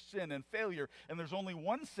of your sin and failure. And there's only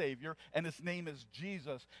one Savior, and his name is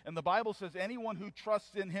Jesus. And the Bible says anyone who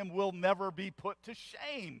trusts in him will never be put to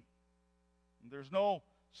shame. And there's no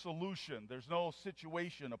solution, there's no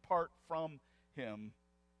situation apart from him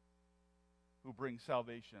who brings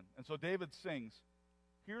salvation. And so David sings,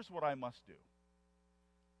 here's what I must do.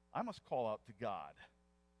 I must call out to God.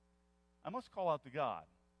 I must call out to God.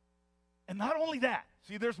 And not only that,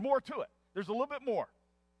 see, there's more to it. There's a little bit more.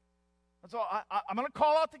 And so I'm going to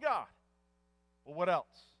call out to God. Well, what else?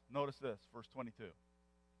 Notice this, verse 22.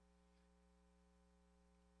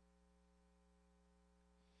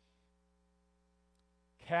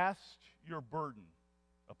 Cast your burden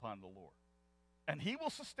upon the Lord, and he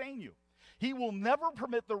will sustain you. He will never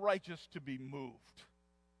permit the righteous to be moved.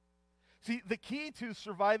 See, the key to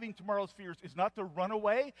surviving tomorrow's fears is not to run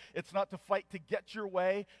away. It's not to fight to get your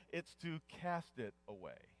way. It's to cast it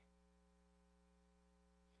away.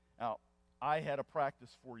 Now, I had a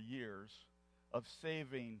practice for years of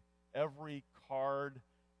saving every card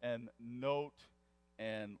and note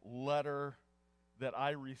and letter that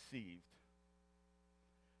I received.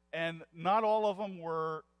 And not all of them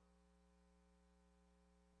were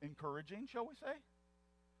encouraging, shall we say?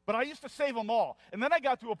 But I used to save them all. And then I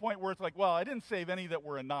got to a point where it's like, well, I didn't save any that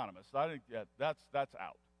were anonymous. That's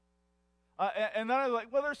out. And then I was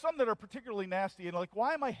like, well, there's some that are particularly nasty. And like,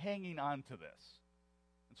 why am I hanging on to this?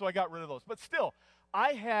 And so I got rid of those. But still,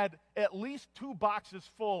 I had at least 2 boxes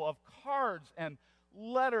full of cards and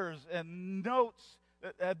letters and notes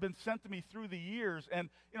that had been sent to me through the years. And,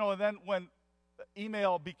 and then when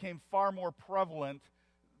email became far more prevalent,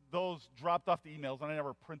 those dropped off the emails, and I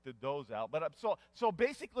never printed those out. But so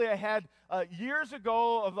basically, I had years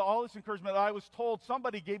ago of all this encouragement. I was told,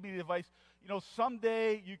 somebody gave me the advice,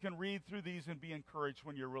 someday you can read through these and be encouraged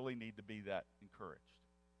when you really need to be that encouraged.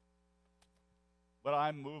 But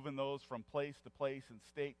I'm moving those from place to place and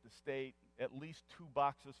state to state, at least 2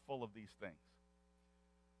 boxes full of these things.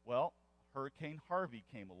 Well, Hurricane Harvey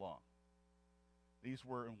came along. These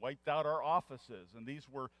were and wiped out our offices, and these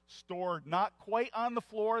were stored not quite on the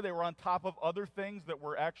floor. They were on top of other things that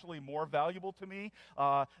were actually more valuable to me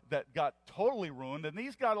that got totally ruined. And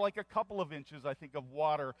these got like a couple of inches, I think, of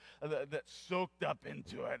water that soaked up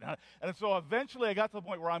into it. And so eventually I got to the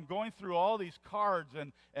point where I'm going through all these cards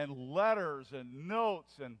and letters and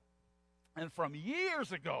notes and from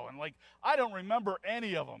years ago, and like I don't remember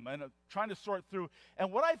any of them, and trying to sort through. And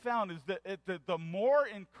what I found is that the more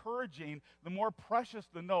encouraging, the more precious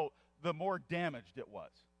the note, the more damaged it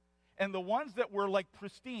was. And the ones that were like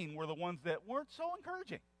pristine were the ones that weren't so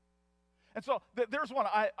encouraging. And so there's one.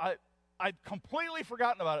 I'd completely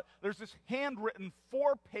forgotten about it. There's this handwritten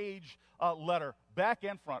 4-page letter, back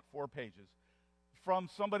and front, 4 pages, from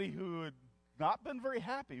somebody who had not been very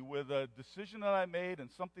happy with a decision that I made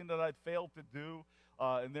and something that I'd failed to do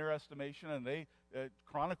in their estimation, and they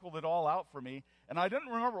chronicled it all out for me. And I didn't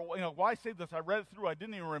remember, why I say this. I read it through. I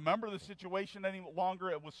didn't even remember the situation any longer.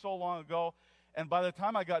 It was so long ago. And by the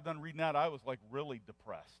time I got done reading that, I was like really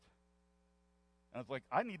depressed. And I was like,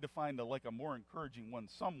 I need to find a more encouraging one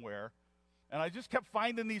somewhere. And I just kept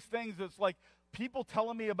finding these things. It's like people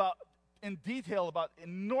telling me in detail about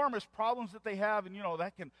enormous problems that they have, and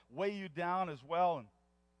that can weigh you down as well.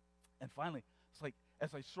 And finally, it's like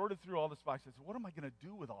as I sorted through all this box, I said, what am I going to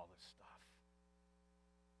do with all this stuff?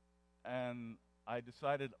 And I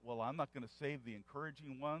decided, well, I'm not going to save the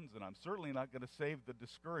encouraging ones, and I'm certainly not going to save the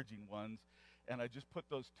discouraging ones. And I just put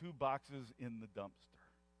those 2 boxes in the dumpster.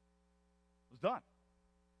 It was done.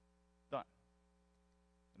 Done.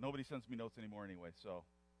 And nobody sends me notes anymore anyway, so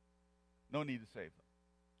no need to save them.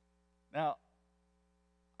 Now,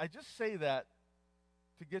 I just say that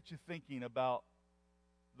to get you thinking about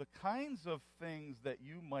the kinds of things that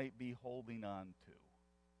you might be holding on to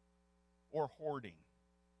or hoarding.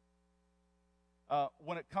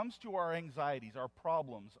 When it comes to our anxieties, our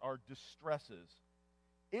problems, our distresses,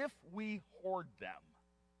 if we hoard them,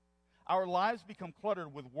 our lives become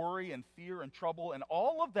cluttered with worry and fear and trouble and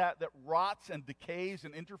all of that rots and decays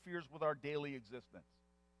and interferes with our daily existence.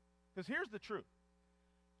 Because here's the truth.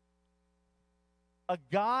 A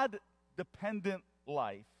God-dependent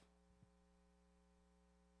life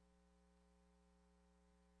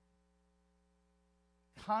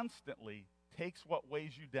constantly takes what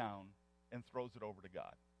weighs you down and throws it over to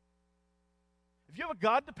God. If you have a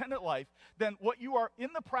God-dependent life, then what you are in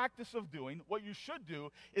the practice of doing, what you should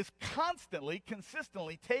do, is constantly,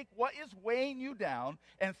 consistently take what is weighing you down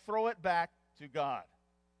and throw it back to God.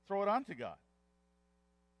 Throw it onto God.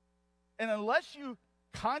 And unless you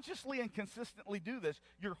consciously and consistently do this,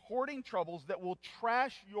 you're hoarding troubles that will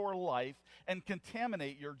trash your life and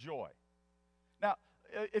contaminate your joy. Now,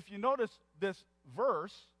 if you notice this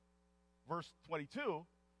verse 22,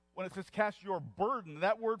 when it says cast your burden,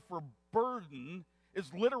 that word for burden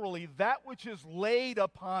is literally that which is laid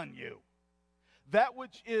upon you, that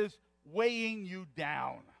which is weighing you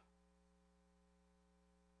down.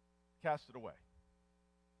 Cast it away.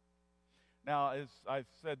 Now, as I've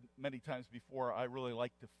said many times before, I really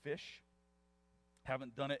like to fish.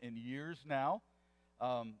 Haven't done it in years now,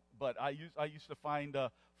 but I used to find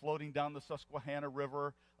floating down the Susquehanna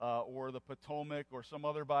River or the Potomac or some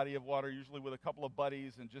other body of water, usually with a couple of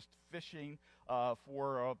buddies, and just fishing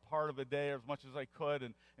for a part of a day or as much as I could,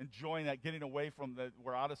 and enjoying that, getting away from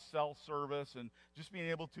we're out of cell service, and just being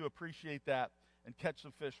able to appreciate that and catch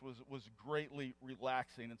some fish was greatly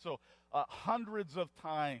relaxing. And so hundreds of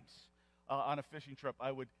times on a fishing trip,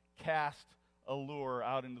 I would cast a lure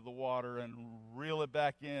out into the water and reel it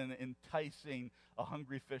back in, enticing a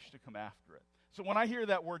hungry fish to come after it. So when I hear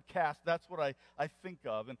that word cast, that's what I think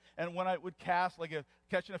of. And when I would cast, like if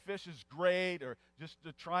catching a fish is great, or just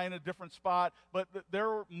trying a different spot, but there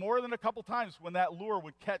were more than a couple times when that lure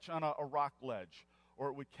would catch on a rock ledge, or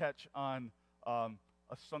it would catch on a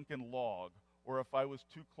sunken log, or if I was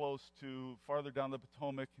too close to farther down the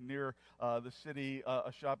Potomac near the city,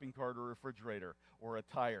 a shopping cart or refrigerator or a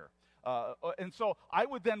tire. And so I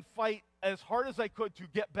would then fight as hard as I could to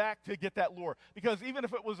get back to get that lure. Because even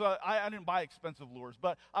if it was I didn't buy expensive lures,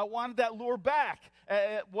 but I wanted that lure back.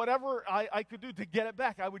 Whatever I could do to get it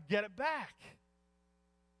back, I would get it back.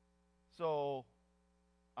 So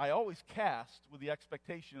I always cast with the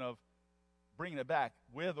expectation of bringing it back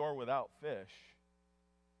with or without fish.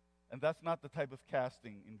 And that's not the type of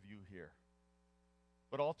casting in view here.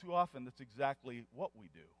 But all too often, that's exactly what we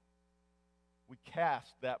do. We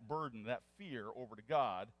cast that burden, that fear over to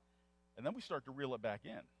God, and then we start to reel it back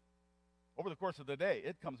in. Over the course of the day,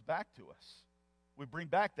 it comes back to us. We bring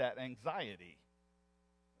back that anxiety.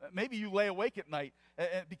 Maybe you lay awake at night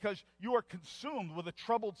because you are consumed with a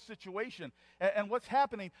troubled situation. And what's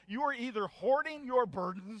happening, you are either hoarding your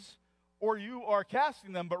burdens or you are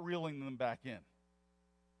casting them but reeling them back in.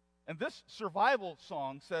 And this survival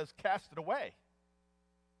song says, cast it away.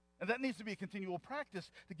 And that needs to be a continual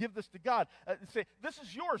practice to give this to God. Say, this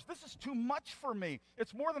is yours. This is too much for me.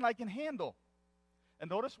 It's more than I can handle.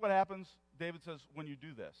 And notice what happens, David says, when you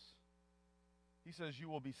do this. He says, you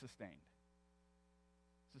will be sustained.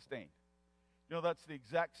 Sustained. You know, that's the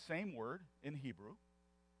exact same word in Hebrew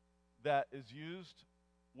that is used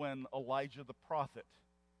when Elijah the prophet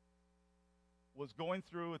was going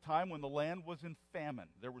through a time when the land was in famine.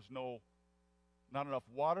 There was not enough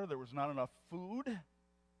water. There was not enough food.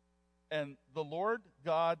 And the Lord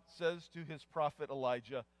God says to his prophet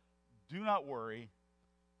Elijah, do not worry,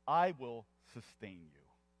 I will sustain you.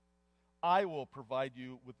 I will provide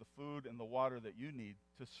you with the food and the water that you need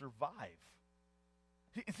to survive.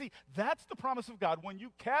 See, that's the promise of God. When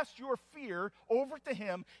you cast your fear over to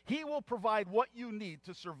him, he will provide what you need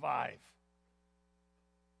to survive.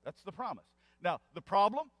 That's the promise. Now, the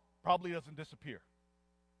problem probably doesn't disappear.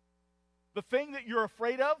 The thing that you're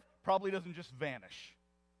afraid of probably doesn't just vanish.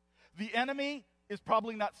 The enemy is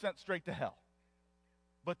probably not sent straight to hell.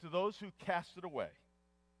 But to those who cast it away,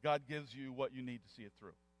 God gives you what you need to see it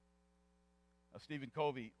through. Stephen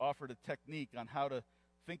Covey offered a technique on how to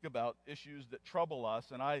think about issues that trouble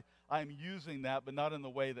us, and I'm using that, but not in the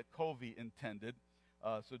way that Covey intended,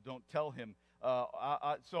 so don't tell him.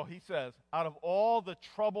 So he says, out of all the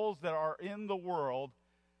troubles that are in the world,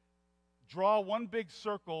 draw one big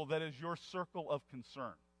circle that is your circle of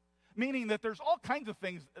concern. Meaning that there's all kinds of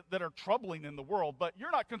things that are troubling in the world, but you're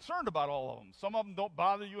not concerned about all of them. Some of them don't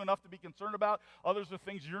bother you enough to be concerned about. Others are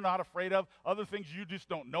things you're not afraid of. Other things you just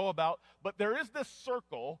don't know about. But there is this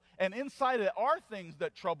circle, and inside it are things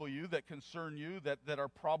that trouble you, that concern you, that are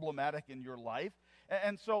problematic in your life.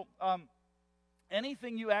 And so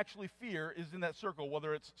anything you actually fear is in that circle,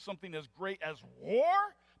 whether it's something as great as war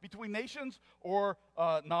between nations or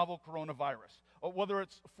novel coronavirus. Or whether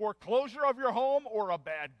it's foreclosure of your home or a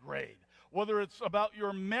bad grade, whether it's about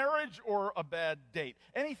your marriage or a bad date,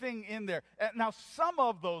 anything in there. Now, some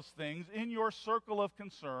of those things in your circle of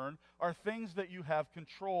concern are things that you have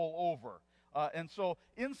control over. And so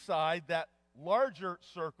inside that larger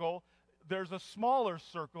circle, there's a smaller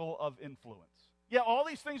circle of influence. Yeah, all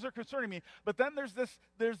these things are concerning me, but then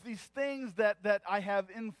there's these things that I have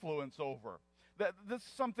influence over. That this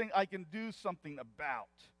is something I can do something about.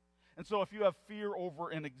 And so if you have fear over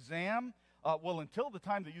an exam, well, until the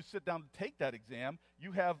time that you sit down to take that exam,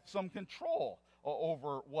 you have some control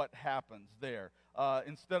over what happens there.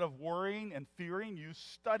 Instead of worrying and fearing, you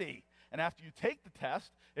study. And after you take the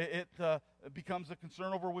test, it becomes a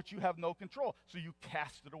concern over which you have no control. So you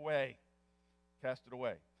cast it away. Cast it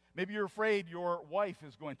away. Maybe you're afraid your wife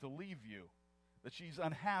is going to leave you, that she's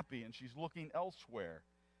unhappy and she's looking elsewhere.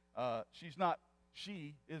 She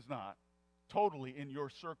is not totally in your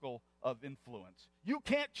circle of influence. You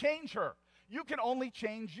can't change her. You can only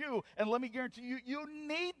change you. And let me guarantee you, you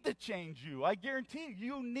need to change you. I guarantee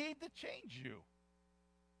you need to change you.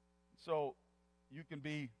 So you can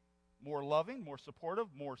be more loving, more supportive,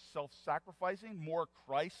 more self-sacrificing, more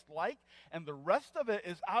Christ-like, and the rest of it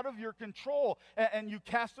is out of your control, and you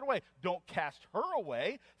cast it away. Don't cast her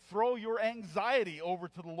away. Throw your anxiety over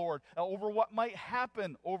to the Lord, over what might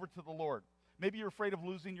happen over to the Lord. Maybe you're afraid of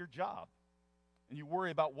losing your job. And you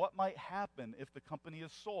worry about what might happen if the company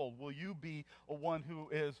is sold. Will you be a one who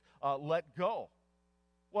is let go?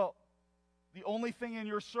 Well, the only thing in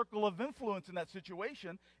your circle of influence in that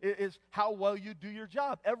situation is how well you do your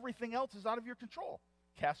job. Everything else is out of your control.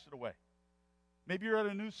 Cast it away. Maybe you're at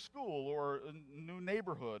a new school or a new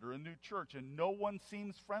neighborhood or a new church and no one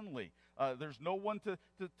seems friendly. There's no one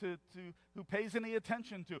who pays any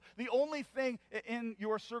attention to. The only thing in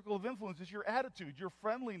your circle of influence is your attitude, your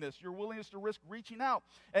friendliness, your willingness to risk reaching out.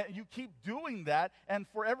 And you keep doing that, and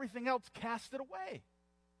for everything else, cast it away.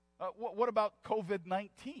 What about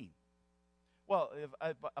COVID-19? Well,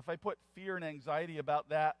 if I put fear and anxiety about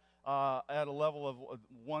that at a level of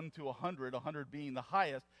 1 to 100, 100 being the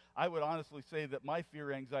highest, I would honestly say that my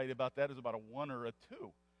fear and anxiety about that is about a 1 or a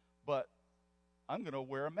 2. But I'm going to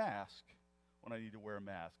wear a mask when I need to wear a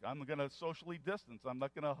mask. I'm going to socially distance. I'm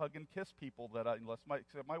not going to hug and kiss people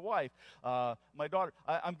except my wife, my daughter.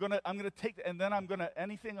 I'm going to take, and then I'm going to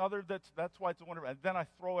anything other that's why it's a wonder. And then I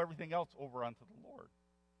throw everything else over onto the Lord.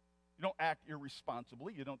 You don't act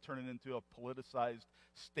irresponsibly. You don't turn it into a politicized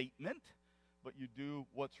statement, but you do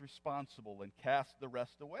what's responsible and cast the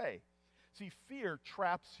rest away. See, fear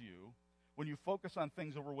traps you when you focus on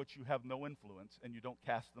things over which you have no influence and you don't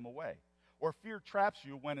cast them away. Or fear traps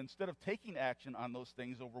you when instead of taking action on those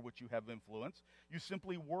things over which you have influence, you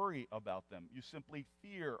simply worry about them. You simply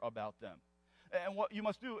fear about them. And what you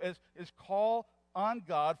must do is call on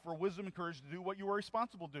God for wisdom and courage to do what you are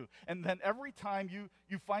responsible to do. And then every time you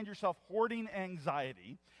find yourself hoarding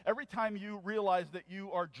anxiety, every time you realize that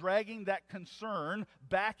you are dragging that concern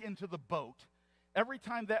back into the boat, every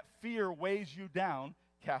time that fear weighs you down,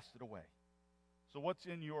 cast it away. So what's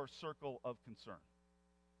in your circle of concern?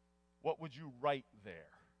 What would you write there?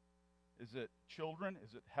 Is it children?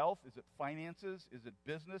 Is it health? Is it finances? Is it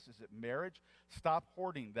business? Is it marriage? Stop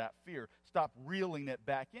hoarding that fear. Stop reeling it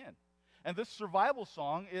back in. And this survival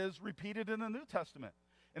song is repeated in the New Testament.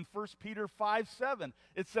 in 1 Peter 5:7.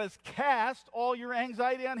 It says, cast all your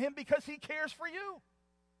anxiety on him because he cares for you.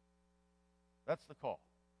 That's the call.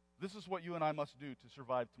 This is what you and I must do to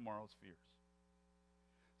survive tomorrow's fears.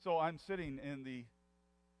 So I'm sitting in the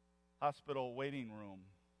hospital waiting room.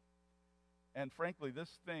 And frankly, this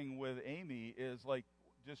thing with Amy is like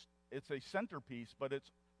it's a centerpiece, but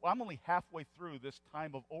I'm only halfway through this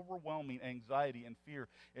time of overwhelming anxiety and fear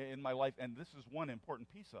in my life, and this is one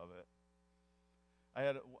important piece of it. I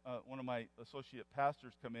had one of my associate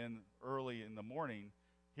pastors come in early in the morning,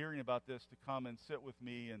 hearing about this, to come and sit with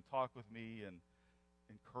me and talk with me and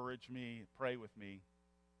encourage me, pray with me.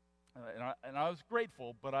 And I was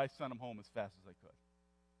grateful, but I sent him home as fast as I could.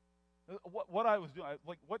 What I was doing,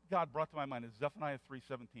 what God brought to my mind is Zephaniah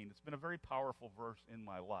 3:17. It's been a very powerful verse in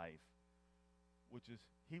my life, which is,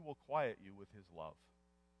 he will quiet you with his love.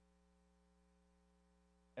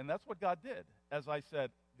 And that's what God did. As I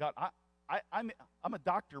said, God, I'm a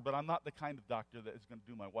doctor, but I'm not the kind of doctor that is going to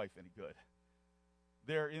do my wife any good.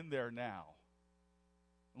 They're in there now.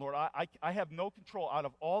 Lord, I have no control. Out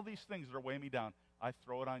of all these things that are weighing me down, I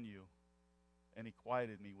throw it on you. And he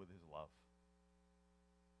quieted me with his love.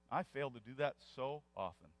 I fail to do that so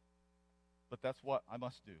often. But that's what I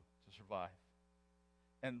must do to survive.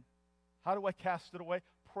 And how do I cast it away?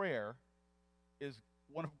 Prayer is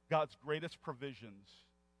one of God's greatest provisions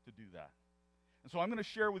to do that. And so I'm going to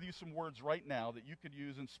share with you some words right now that you could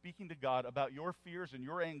use in speaking to God about your fears and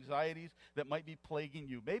your anxieties that might be plaguing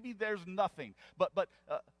you. Maybe there's nothing, but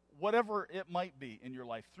whatever it might be in your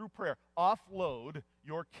life, through prayer, offload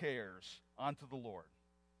your cares onto the Lord.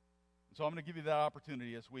 And so I'm going to give you that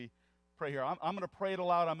opportunity as we pray here. I'm going to pray it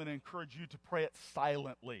aloud. I'm going to encourage you to pray it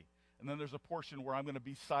silently. And then there's a portion where I'm going to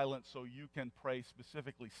be silent so you can pray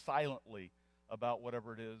specifically, silently, about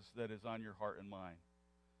whatever it is that is on your heart and mind.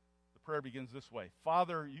 The prayer begins this way.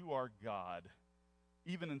 Father, you are God,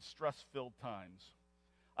 even in stress-filled times.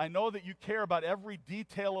 I know that you care about every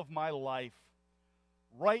detail of my life.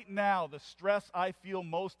 Right now, the stress I feel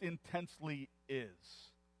most intensely is.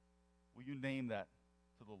 Will you name that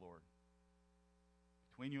to the Lord?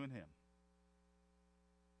 Between you and him.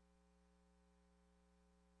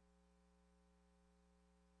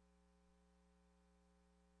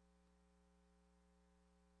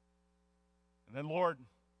 And then, Lord,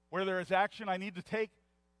 where there is action I need to take,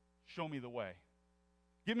 show me the way.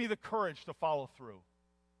 Give me the courage to follow through.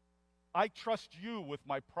 I trust you with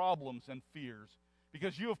my problems and fears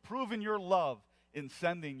because you have proven your love in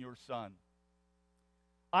sending your Son.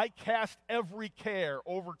 I cast every care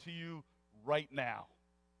over to you right now.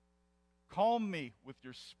 Calm me with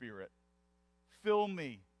your Spirit. Fill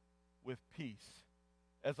me with peace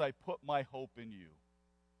as I put my hope in you.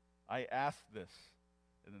 I ask this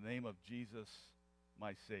in the name of Jesus,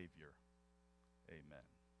 my Savior. Amen.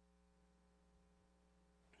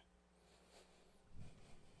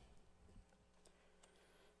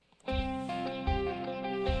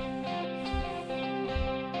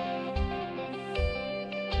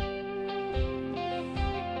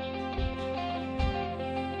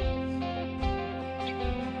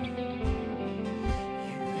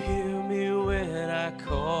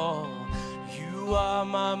 Call. You are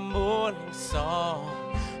my morning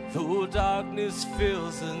song. Though darkness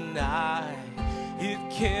fills the night, it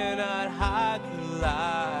cannot hide the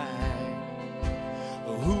light.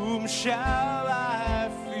 Whom shall I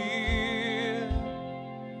fear?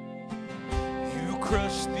 You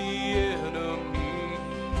crush the enemy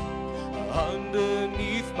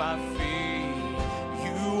underneath my feet.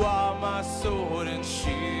 You are my sword and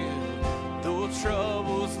shield, though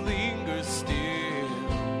troubles linger still.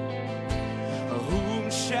 Whom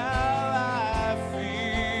shall I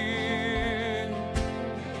fear?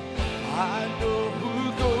 I know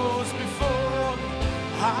who goes before me.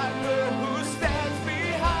 I know who stands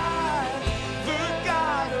behind. The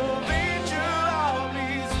God of angel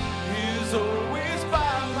armies is always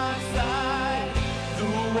by my side. The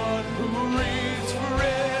one who reigns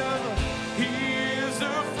forever, he is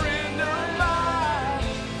a friend of mine.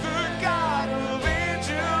 The God of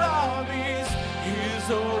angel armies is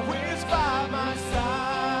always by my side.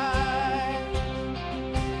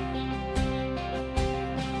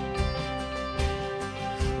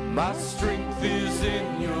 My strength is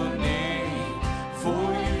in your name, for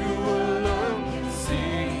you alone can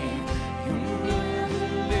save. You will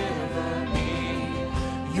deliver me.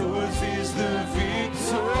 Yours is the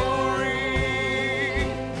victory.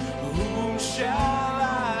 Whom shall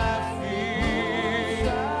I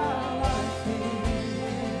fear?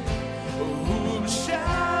 Whom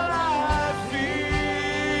shall I fear?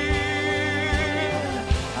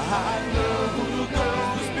 I know who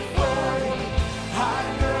goes before me. I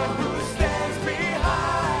know who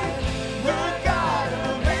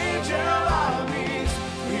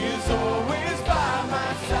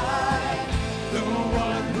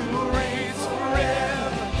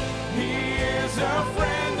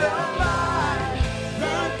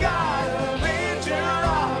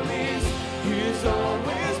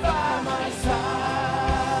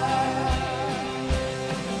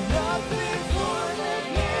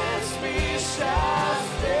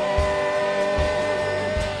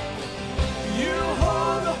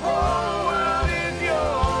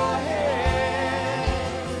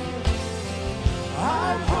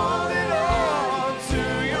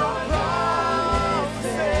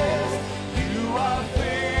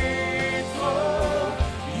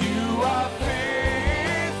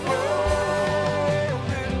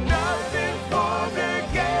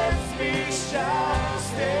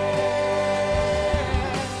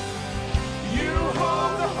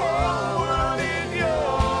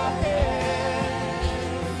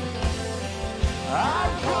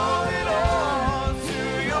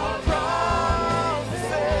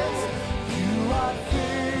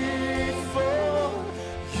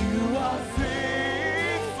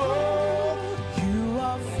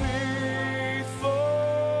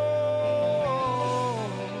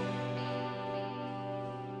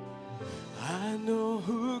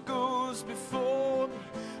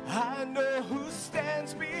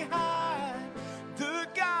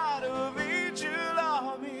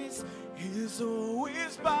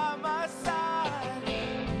by my side,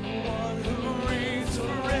 the one who reigns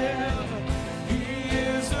forever. He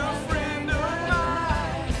is a friend of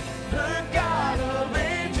mine, the God of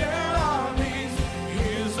angel armies. He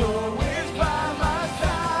is always by my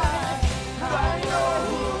side. I know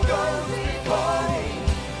who goes before me.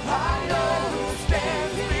 I know who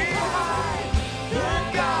stands behind. The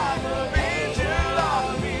God of angel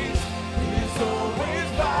armies is always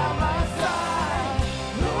by my side.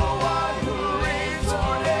 The one who reigns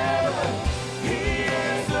forever. He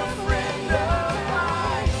is a friend of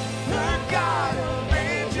mine. The God of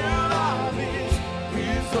angel armies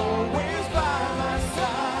is always by my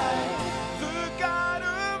side. The God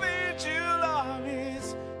of angel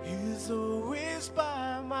armies is always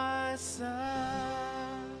by my side.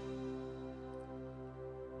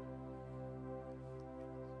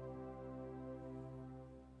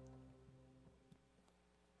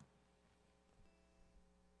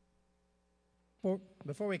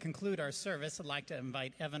 Before we conclude our service, I'd like to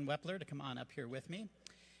invite Evan Wepler to come on up here with me.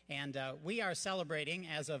 And we are celebrating,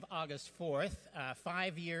 as of August 4th,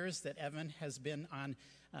 5 years that Evan has been on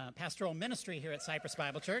pastoral ministry here at Cypress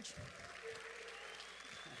Bible Church.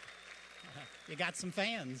 You got some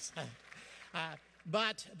fans.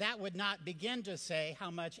 But that would not begin to say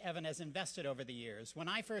how much Evan has invested over the years. When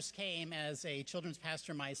I first came as a children's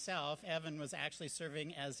pastor myself, Evan was actually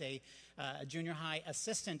serving as a junior high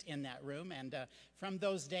assistant in that room. And from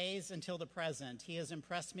those days until the present, he has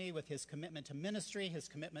impressed me with his commitment to ministry, his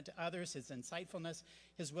commitment to others, his insightfulness,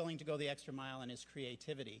 his willing to go the extra mile, and his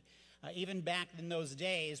creativity. Even back in those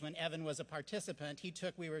days when Evan was a participant,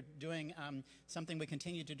 we were doing something we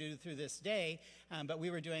continue to do through this day, but we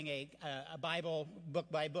were doing a Bible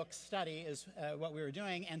book-by-book study is what we were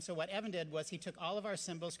doing. And so what Evan did was he took all of our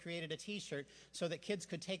symbols, created a T-shirt so that kids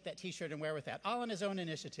could take that T-shirt and wear with that, all on his own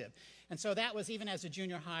initiative. And so that was even as a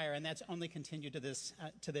junior higher, and that's only continued to this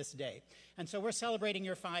day. And so we're celebrating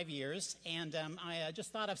your 5 years, and I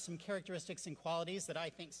just thought of some characteristics and qualities that I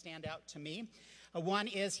think stand out to me. One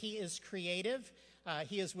is he is creative.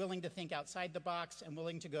 He is willing to think outside the box and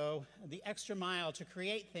willing to go the extra mile to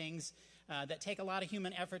create things that take a lot of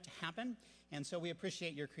human effort to happen. And so we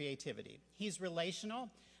appreciate your creativity. He's relational.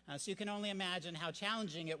 So you can only imagine how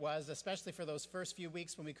challenging it was, especially for those first few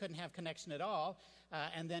weeks when we couldn't have connection at all,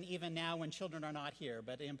 and then even now when children are not here.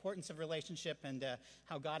 But the importance of relationship and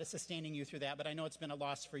how God is sustaining you through that. But I know it's been a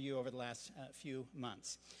loss for you over the last few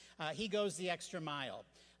months. He goes the extra mile.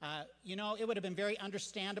 It would have been very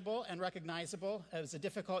understandable and recognizable. It was a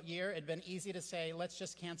difficult year. It had been easy to say, let's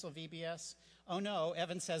just cancel VBS. Oh no,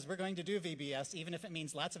 Evan says we're going to do VBS, even if it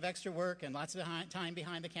means lots of extra work and lots of time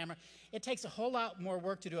behind the camera. It takes a whole lot more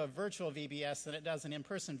work to do a virtual VBS than it does an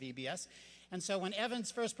in-person VBS. And so when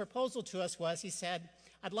Evan's first proposal to us was, he said,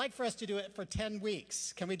 I'd like for us to do it for 10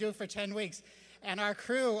 weeks. Can we do it for 10 weeks? And our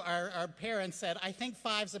crew, our parents said, I think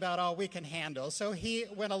 5's about all we can handle. So he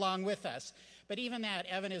went along with us. But even that,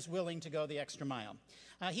 Evan is willing to go the extra mile.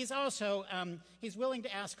 He's also, he's willing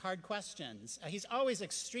to ask hard questions. He's always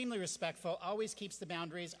extremely respectful, always keeps the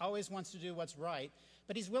boundaries, always wants to do what's right.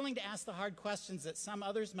 But he's willing to ask the hard questions that some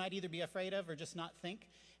others might either be afraid of or just not think.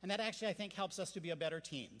 And that actually, I think, helps us to be a better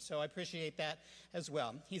team. So I appreciate that as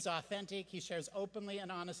well. He's authentic. He shares openly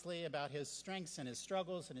and honestly about his strengths and his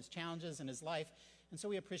struggles and his challenges in his life. And so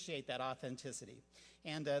we appreciate that authenticity.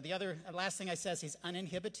 And the last thing I say is he's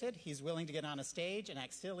uninhibited. He's willing to get on a stage and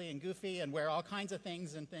act silly and goofy and wear all kinds of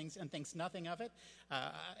things and thinks nothing of it.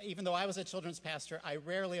 Even though I was a children's pastor, I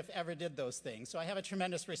rarely, if ever, did those things. So I have a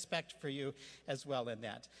tremendous respect for you as well in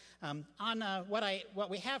that. What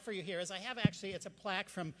we have for you here is it's a plaque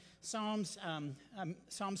from Psalms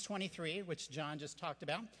 23, which John just talked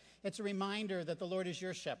about. It's a reminder that the Lord is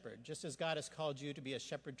your shepherd, just as God has called you to be a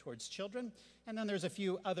shepherd towards children. And then there's a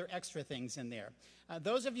few other extra things in there.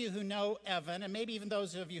 Those of you who know Evan, and maybe even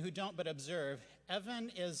those of you who don't but observe, Evan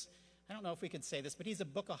is, I don't know if we could say this, but he's a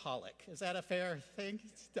bookaholic. Is that a fair thing?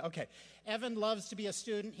 Okay. Evan loves to be a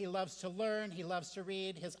student. He loves to learn. He loves to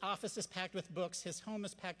read. His office is packed with books. His home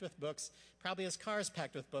is packed with books. Probably his car is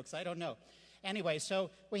packed with books. I don't know. Anyway,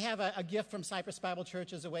 so we have a gift from Cypress Bible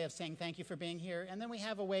Church as a way of saying thank you for being here. And then we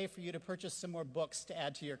have a way for you to purchase some more books to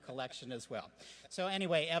add to your collection as well. So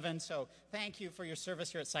anyway, Evan, so thank you for your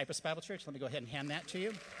service here at Cypress Bible Church. Let me go ahead and hand that to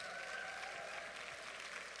you.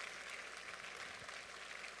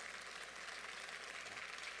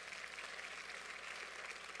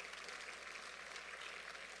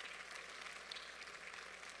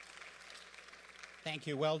 Thank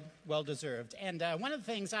you. Well deserved. And one of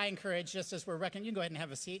the things I encourage, just as we're recognizing, you can go ahead and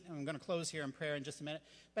have a seat. I'm going to close here in prayer in just a minute.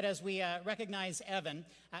 But as we recognize Evan,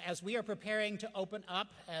 as we are preparing to open up,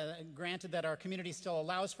 granted that our community still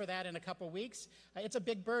allows for that in a couple weeks, it's a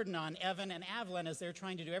big burden on Evan and Evelyn as they're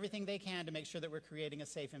trying to do everything they can to make sure that we're creating a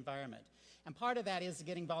safe environment. And part of that is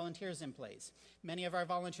getting volunteers in place. Many of our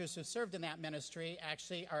volunteers who served in that ministry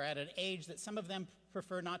actually are at an age that some of them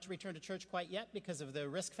prefer not to return to church quite yet because of the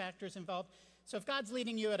risk factors involved. So if God's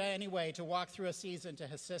leading you in any way to walk through a season to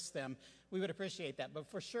assist them, we would appreciate that. But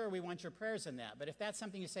for sure, we want your prayers in that. But if that's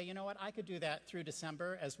something you say, you know what, I could do that through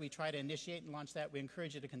December as we try to initiate and launch that, we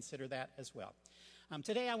encourage you to consider that as well.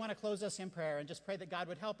 Today, I want to close us in prayer and just pray that God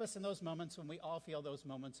would help us in those moments when we all feel those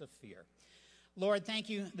moments of fear. Lord, thank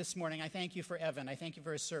you this morning. I thank you for Evan. I thank you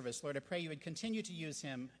for his service. Lord, I pray you would continue to use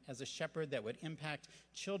him as a shepherd that would impact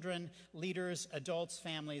children, leaders, adults,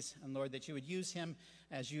 families, and Lord, that you would use him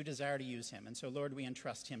as you desire to use him. And so, Lord, we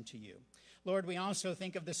entrust him to you. Lord, we also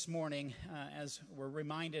think of this morning as we're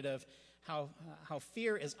reminded of how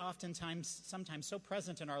fear is sometimes so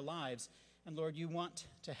present in our lives. And Lord, you want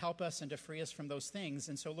to help us and to free us from those things.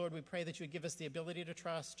 And so, Lord, we pray that you would give us the ability to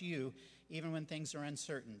trust you even when things are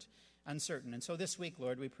uncertain. And so this week,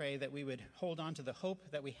 Lord, we pray that we would hold on to the hope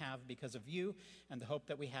that we have because of you and the hope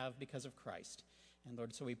that we have because of Christ. And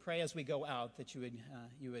Lord, so we pray as we go out that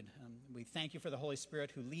we thank you for the Holy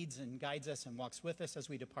Spirit who leads and guides us and walks with us as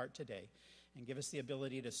we depart today, and give us the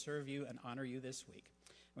ability to serve you and honor you this week.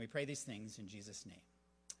 And we pray these things in Jesus' name.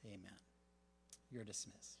 Amen. You're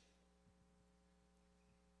dismissed.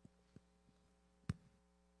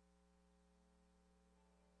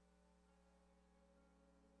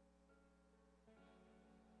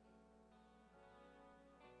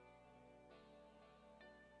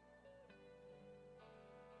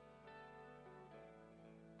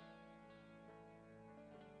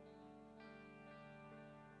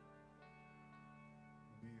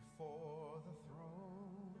 Before the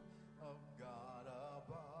throne of God.